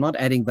 right? If I'm not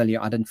adding value,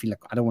 I don't feel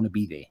like I don't want to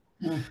be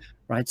there,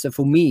 right? So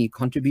for me,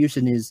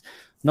 contribution is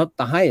not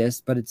the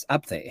highest, but it's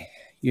up there,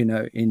 you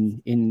know,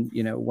 in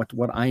you know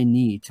what I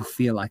need to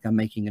feel like I'm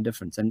making a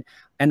difference. And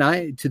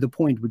I, to the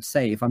point, would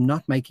say, if I'm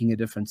not making a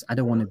difference, I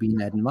don't want to be in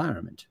that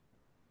environment.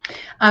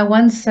 I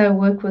once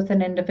worked with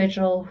an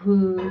individual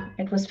who,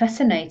 it was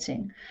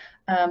fascinating.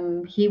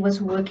 He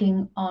was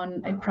working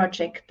on a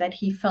project that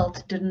he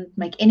felt didn't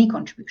make any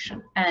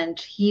contribution, and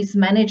his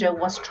manager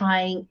was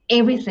trying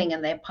everything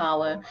in their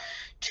power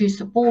to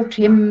support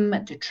him,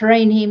 to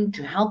train him,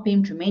 to help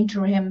him, to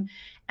mentor him,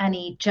 and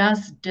he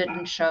just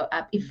didn't show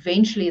up.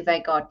 Eventually,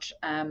 they got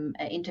an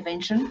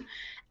intervention,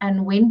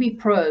 and when we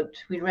probed,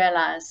 we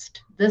realized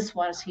this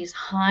was his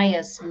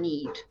highest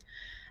need.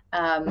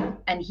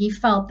 And he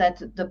felt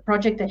that the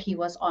project that he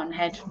was on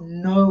had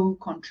no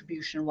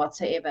contribution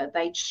whatsoever.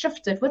 They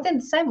shifted within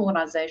the same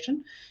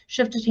organization,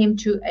 shifted him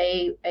to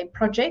a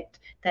project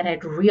that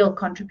had real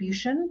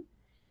contribution.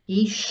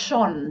 He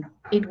shone.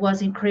 It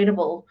was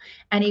incredible.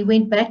 And he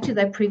went back to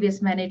that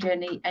previous manager,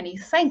 and he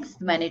thanked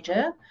the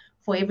manager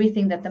for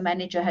everything that the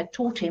manager had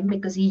taught him,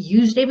 because he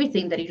used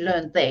everything that he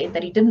learned there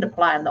that he didn't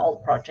apply in the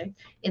old project,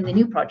 in the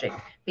new project,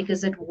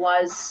 because it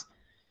was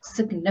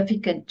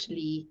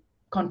significantly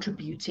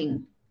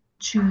contributing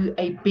to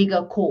a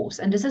bigger cause.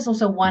 And this is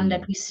also one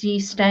that we see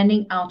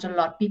standing out a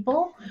lot.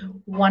 People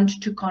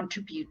want to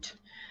contribute.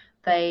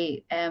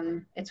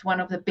 It's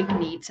one of the big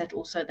needs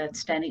that's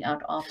standing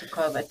out after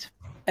COVID.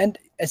 And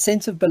a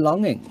sense of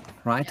belonging,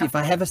 right? Yeah. If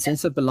I have a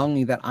sense of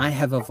belonging, that I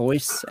have a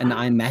voice and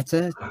I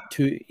matter,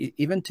 to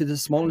even to the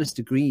smallest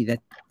degree,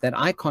 that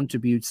I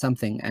contribute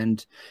something,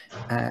 and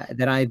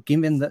that I've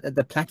given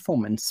the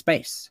platform and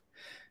space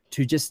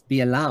to just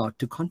be allowed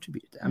to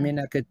contribute. I mean,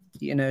 I could,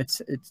 you know,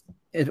 it's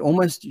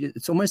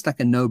almost like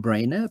a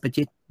no-brainer, but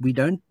yet we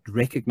don't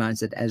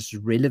recognize it as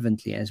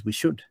relevantly as we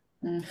should.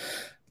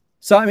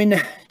 So, I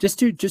mean, just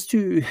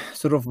to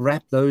sort of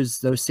wrap those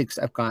 6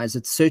 up, guys,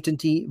 it's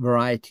certainty,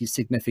 variety,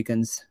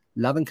 significance,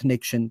 love and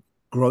connection,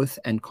 growth,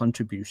 and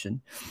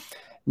contribution.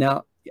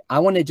 Now, I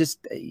want to just,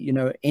 you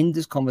know, end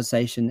this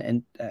conversation,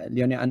 and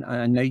Leonie,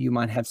 I know you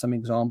might have some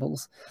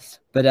examples,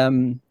 but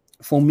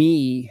for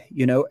me,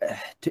 you know,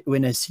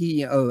 when a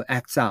CEO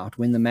acts out,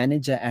 when the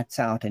manager acts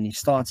out and he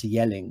starts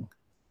yelling,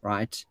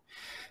 right,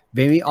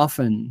 very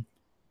often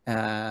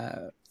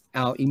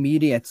our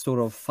immediate sort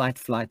of fight,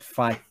 flight,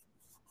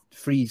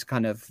 freeze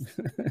kind of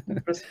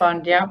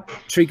respond,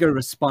 trigger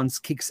response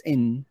kicks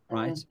in,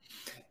 right?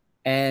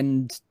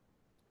 And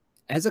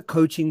as a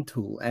coaching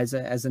tool, as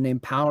an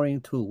empowering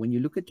tool, when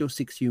you look at your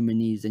 6 human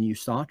needs and you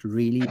start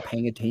really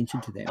paying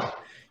attention to them,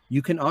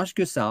 you can ask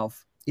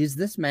yourself, is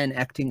this man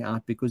acting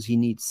out because he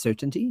needs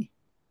certainty?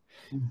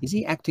 Is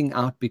he acting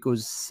out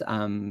because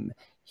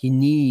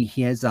he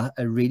has a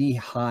really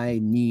high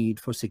need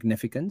for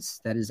significance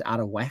that is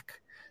out of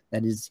whack,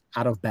 that is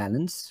out of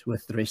balance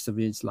with the rest of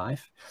his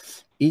life?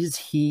 Is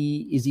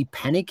he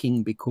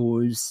panicking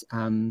because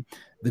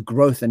the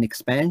growth and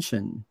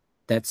expansion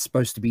that's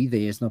supposed to be there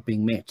is not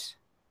being met,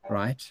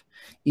 right?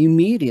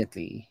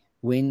 Immediately,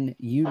 when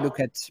you look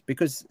at,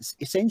 because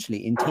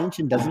essentially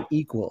intention doesn't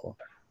equal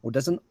or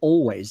doesn't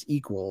always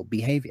equal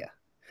behavior.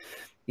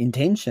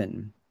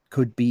 Intention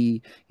could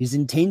be, his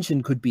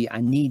intention could be, I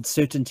need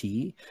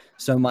certainty,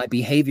 so my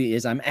behavior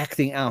is I'm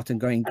acting out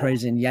and going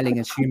crazy and yelling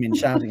at humans,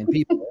 shouting at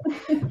people.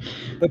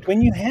 But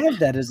when you have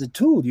that as a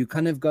tool, you're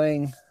kind of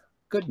going,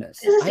 goodness,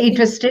 this is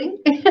interesting.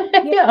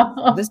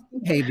 This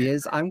behavior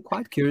is, I'm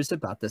quite curious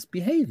about this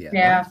behavior.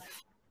 Yeah. Right?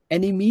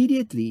 And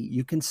immediately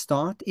you can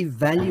start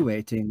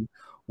evaluating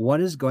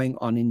what is going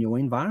on in your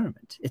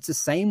environment. It's the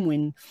same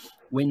when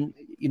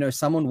you know,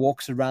 someone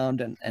walks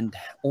around and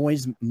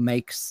always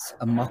makes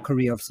a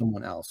mockery of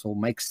someone else, or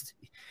makes,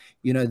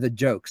 you know, the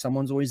joke.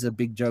 Someone's always a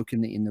big joke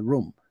in the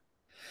room.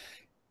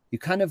 You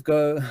kind of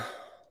go,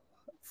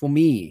 for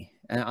me,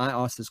 and I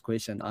ask this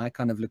question, I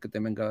kind of look at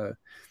them and go,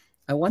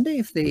 I wonder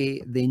if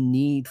their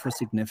need for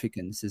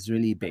significance is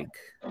really big,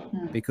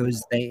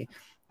 because they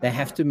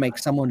have to make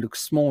someone look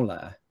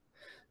smaller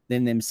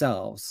than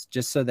themselves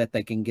just so that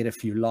they can get a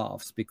few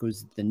laughs,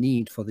 because the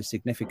need for the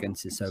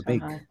significance is so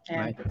big,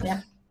 right?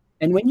 Yeah.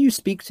 And when you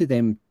speak to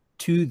them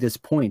to this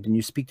point, and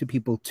you speak to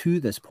people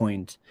to this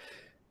point,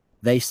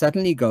 they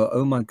suddenly go,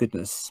 oh my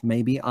goodness,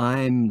 maybe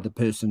I'm the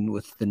person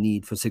with the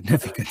need for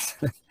significance.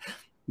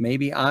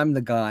 Maybe I'm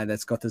the guy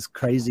that's got this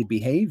crazy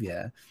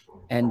behavior,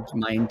 and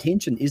my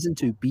intention isn't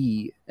to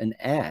be an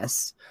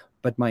ass,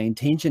 but my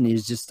intention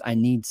is just, I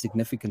need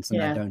significance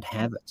and I don't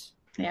have it.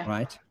 Yeah.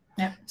 Right?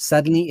 Yeah.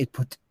 Suddenly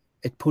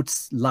it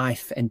puts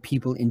life and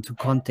people into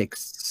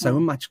context so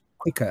much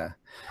quicker.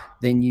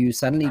 Then you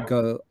suddenly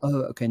go,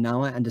 oh, okay,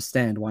 now I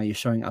understand why you're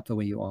showing up the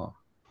way you are.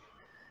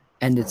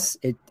 And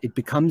it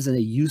becomes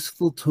a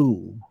useful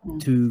tool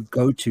to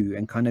go to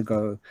and kind of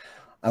go,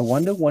 I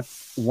wonder what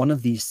one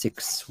of these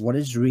 6, what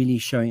is really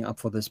showing up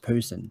for this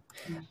person.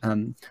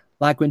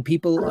 Like when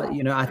people,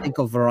 you know, I think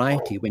of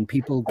variety, when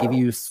people give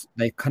you,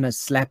 they kind of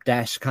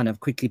slapdash, kind of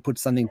quickly put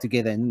something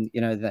together, and,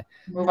 you know,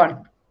 move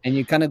on. And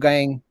you're kind of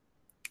going,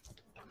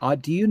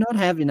 do you not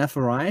have enough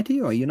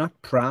variety, or are you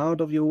not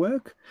proud of your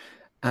work?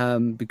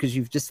 Because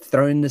you've just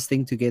thrown this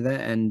thing together,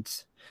 and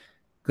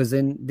because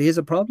then there's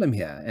a problem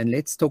here, and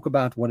let's talk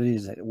about what it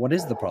is. What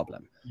is the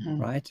problem,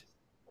 right?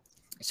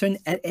 So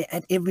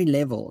at every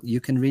level, you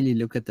can really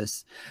look at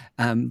this.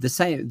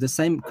 The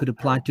same could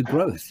apply to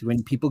growth.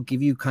 When people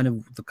give you kind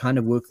of the kind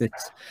of work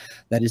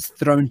that is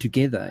thrown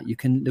together, you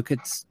can look at,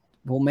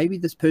 well, maybe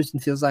this person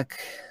feels like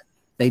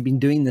they've been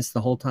doing this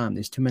the whole time.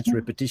 There's too much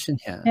repetition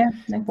here,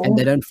 and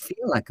they don't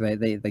feel like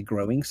they're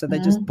growing, so they're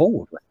just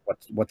bored with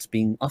what's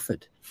being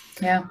offered.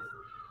 Yeah.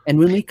 And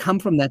when we come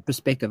from that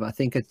perspective, I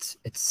think it's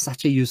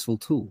such a useful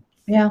tool.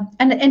 Yeah,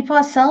 and for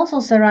ourselves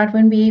also, right?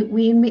 When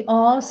we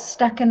are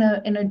stuck in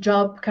a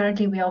job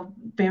currently, we are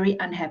very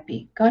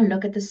unhappy. Go and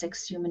look at the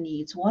 6 human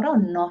needs. What are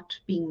not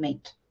being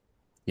met?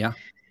 Yeah.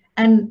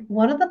 And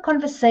what are the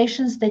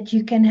conversations that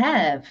you can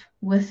have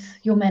with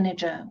your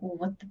manager or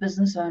with the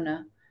business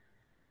owner?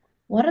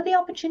 What are the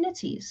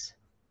opportunities?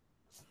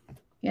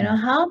 You know,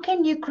 how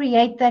can you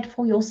create that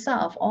for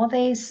yourself? Are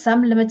there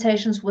some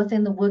limitations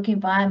within the work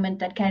environment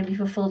that can be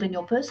fulfilled in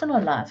your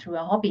personal life through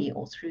a hobby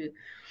or through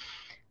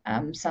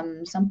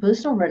some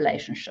personal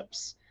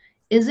relationships?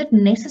 Is it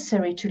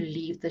necessary to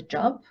leave the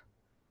job?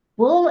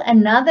 Will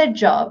another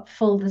job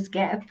fill this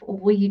gap, or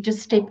will you just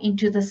step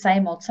into the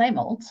same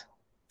old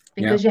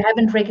because you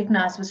haven't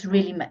recognized what's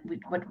really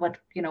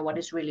what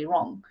is really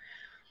wrong?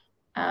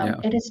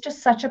 It is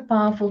just such a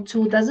powerful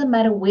tool. It doesn't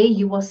matter where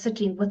you are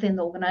sitting within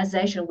the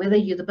organization, whether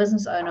you're the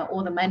business owner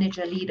or the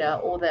manager, leader,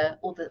 or the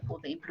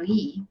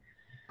employee.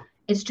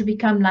 It's to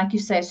become, like you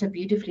say so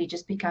beautifully,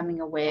 just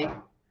becoming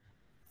aware.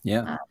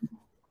 Yeah.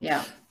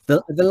 Yeah.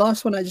 The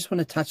last one I just want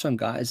to touch on,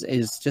 guys,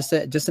 is just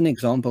an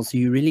example, so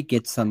you really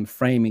get some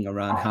framing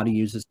around how to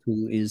use this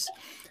tool. Is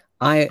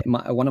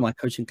one of my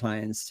coaching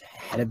clients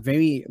had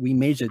we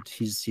measured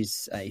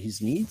his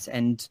needs,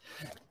 and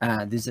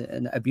there's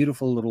a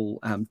beautiful little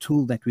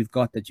tool that we've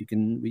got that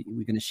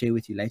we're going to share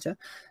with you later.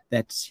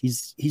 That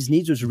his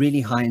needs was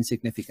really high in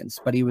significance,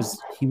 but he was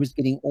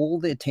getting all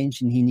the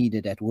attention he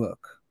needed at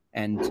work,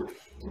 and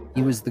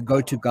he was the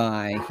go-to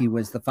guy. He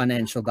was the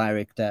financial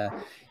director.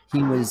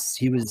 He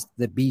was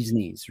the bee's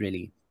knees,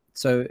 really.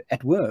 So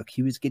at work,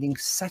 he was getting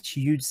such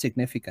huge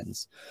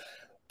significance.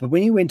 But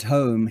when he went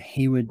home,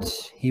 he would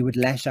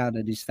lash out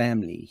at his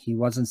family. He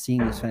wasn't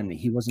seeing his family.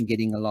 He wasn't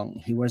getting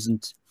along.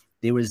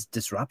 There was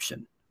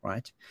disruption,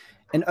 right?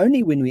 And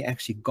only when we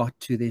actually got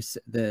to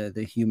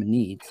the human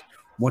needs,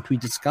 what we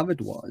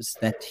discovered was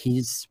that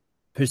his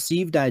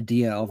perceived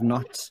idea of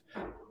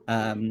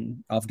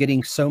of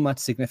getting so much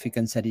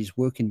significance at his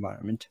work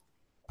environment,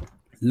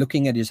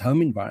 looking at his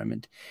home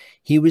environment,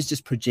 he was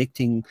just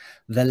projecting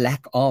the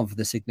lack of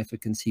the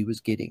significance he was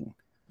getting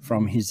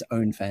from his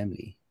own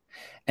family,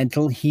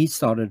 until he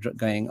started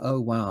going, oh,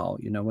 wow,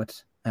 you know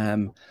what?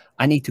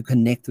 I need to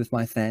connect with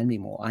my family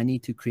more. I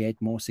need to create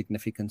more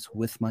significance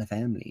with my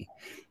family,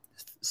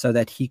 so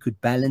that he could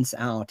balance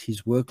out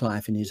his work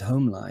life and his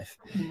home life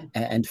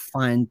and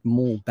find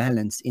more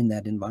balance in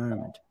that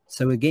environment.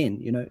 So again,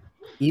 you know,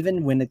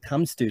 even when it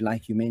comes to,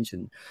 like you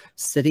mentioned,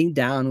 sitting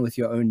down with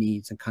your own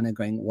needs and kind of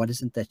going, what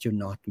is it that you're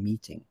not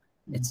meeting?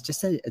 It's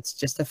just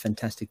a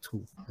fantastic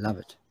tool. Love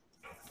it.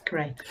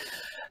 Great.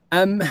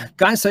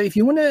 Guys, so if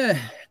you want to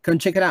go and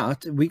check it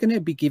out, we're going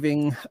to be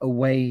giving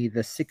away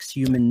the 6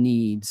 Human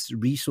Needs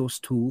resource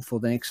tool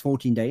for the next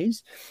 14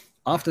 days.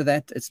 After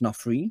that, it's not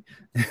free.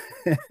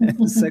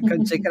 So go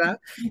and check it out.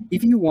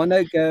 If you want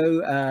to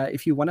go,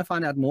 if you want to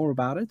find out more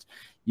about it,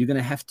 you're going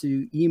to have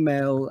to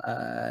email.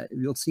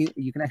 You'll see,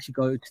 you can actually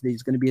go to,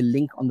 there's going to be a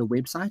link on the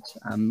website.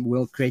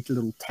 We'll create a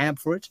little tab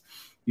for it.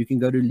 You can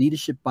go to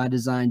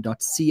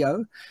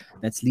leadershipbydesign.co.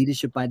 That's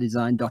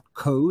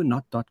leadershipbydesign.co,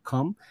 not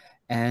 .com.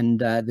 And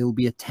there will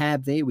be a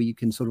tab there where you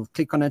can sort of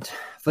click on it,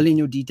 fill in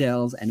your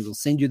details, and we'll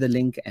send you the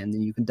link, and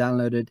then you can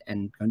download it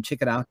and go and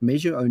check it out,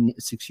 measure your own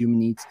 6 human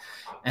needs,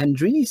 and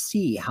really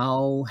see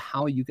how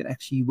you can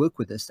actually work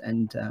with this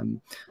and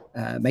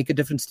make a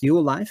difference to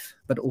your life,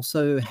 but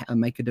also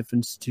make a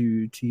difference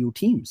to your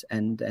teams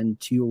and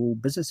to your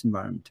business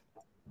environment.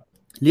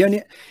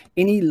 Leonie,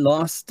 any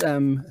last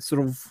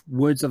sort of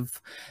words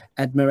of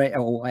admiration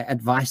or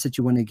advice that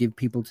you want to give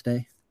people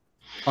today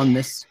on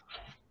this?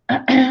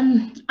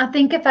 I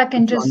think if I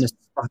can just,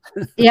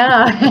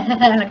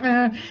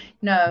 yeah,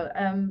 no,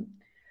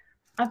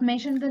 I've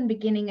mentioned in the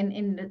beginning,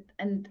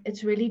 and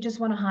it's really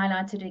just want to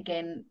highlight it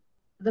again.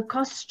 The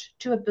cost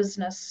to a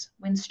business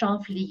when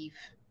staff leave,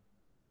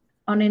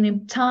 on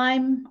an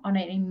time, on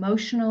an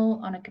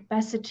emotional, on a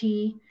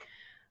capacity,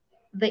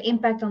 the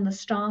impact on the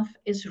staff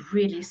is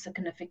really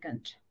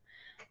significant.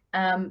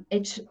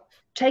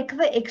 Take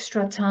the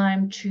extra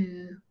time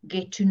to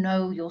get to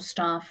know your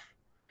staff.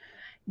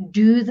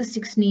 Do the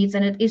 6 needs,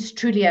 and it is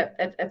truly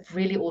a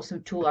really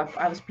awesome tool.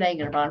 I was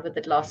playing around with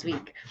it last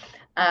week.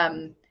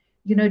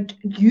 You know,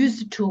 use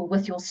the tool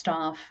with your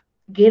staff.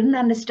 Get an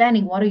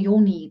understanding, what are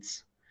your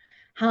needs?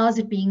 How is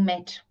it being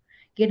met?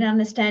 Get an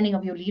understanding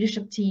of your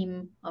leadership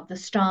team, of the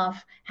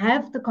staff.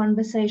 Have the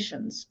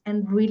conversations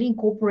and really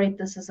incorporate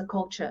this as a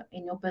culture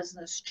in your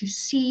business, to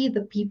see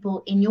the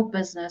people in your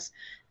business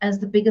as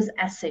the biggest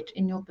asset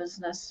in your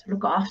business.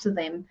 Look after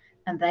them,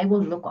 and they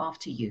will look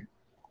after you.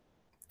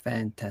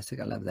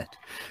 Fantastic. I love that.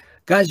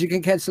 Guys, you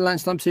can catch the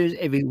Lunchtime Series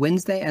every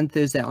Wednesday and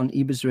Thursday on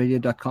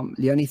ebizradio.com.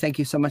 Leonie, thank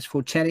you so much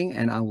for chatting,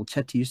 and I will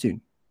chat to you soon.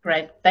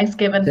 Great. Thanks,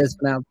 Kevin. Cheers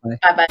for now. Bye.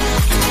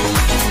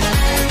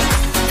 Bye-bye.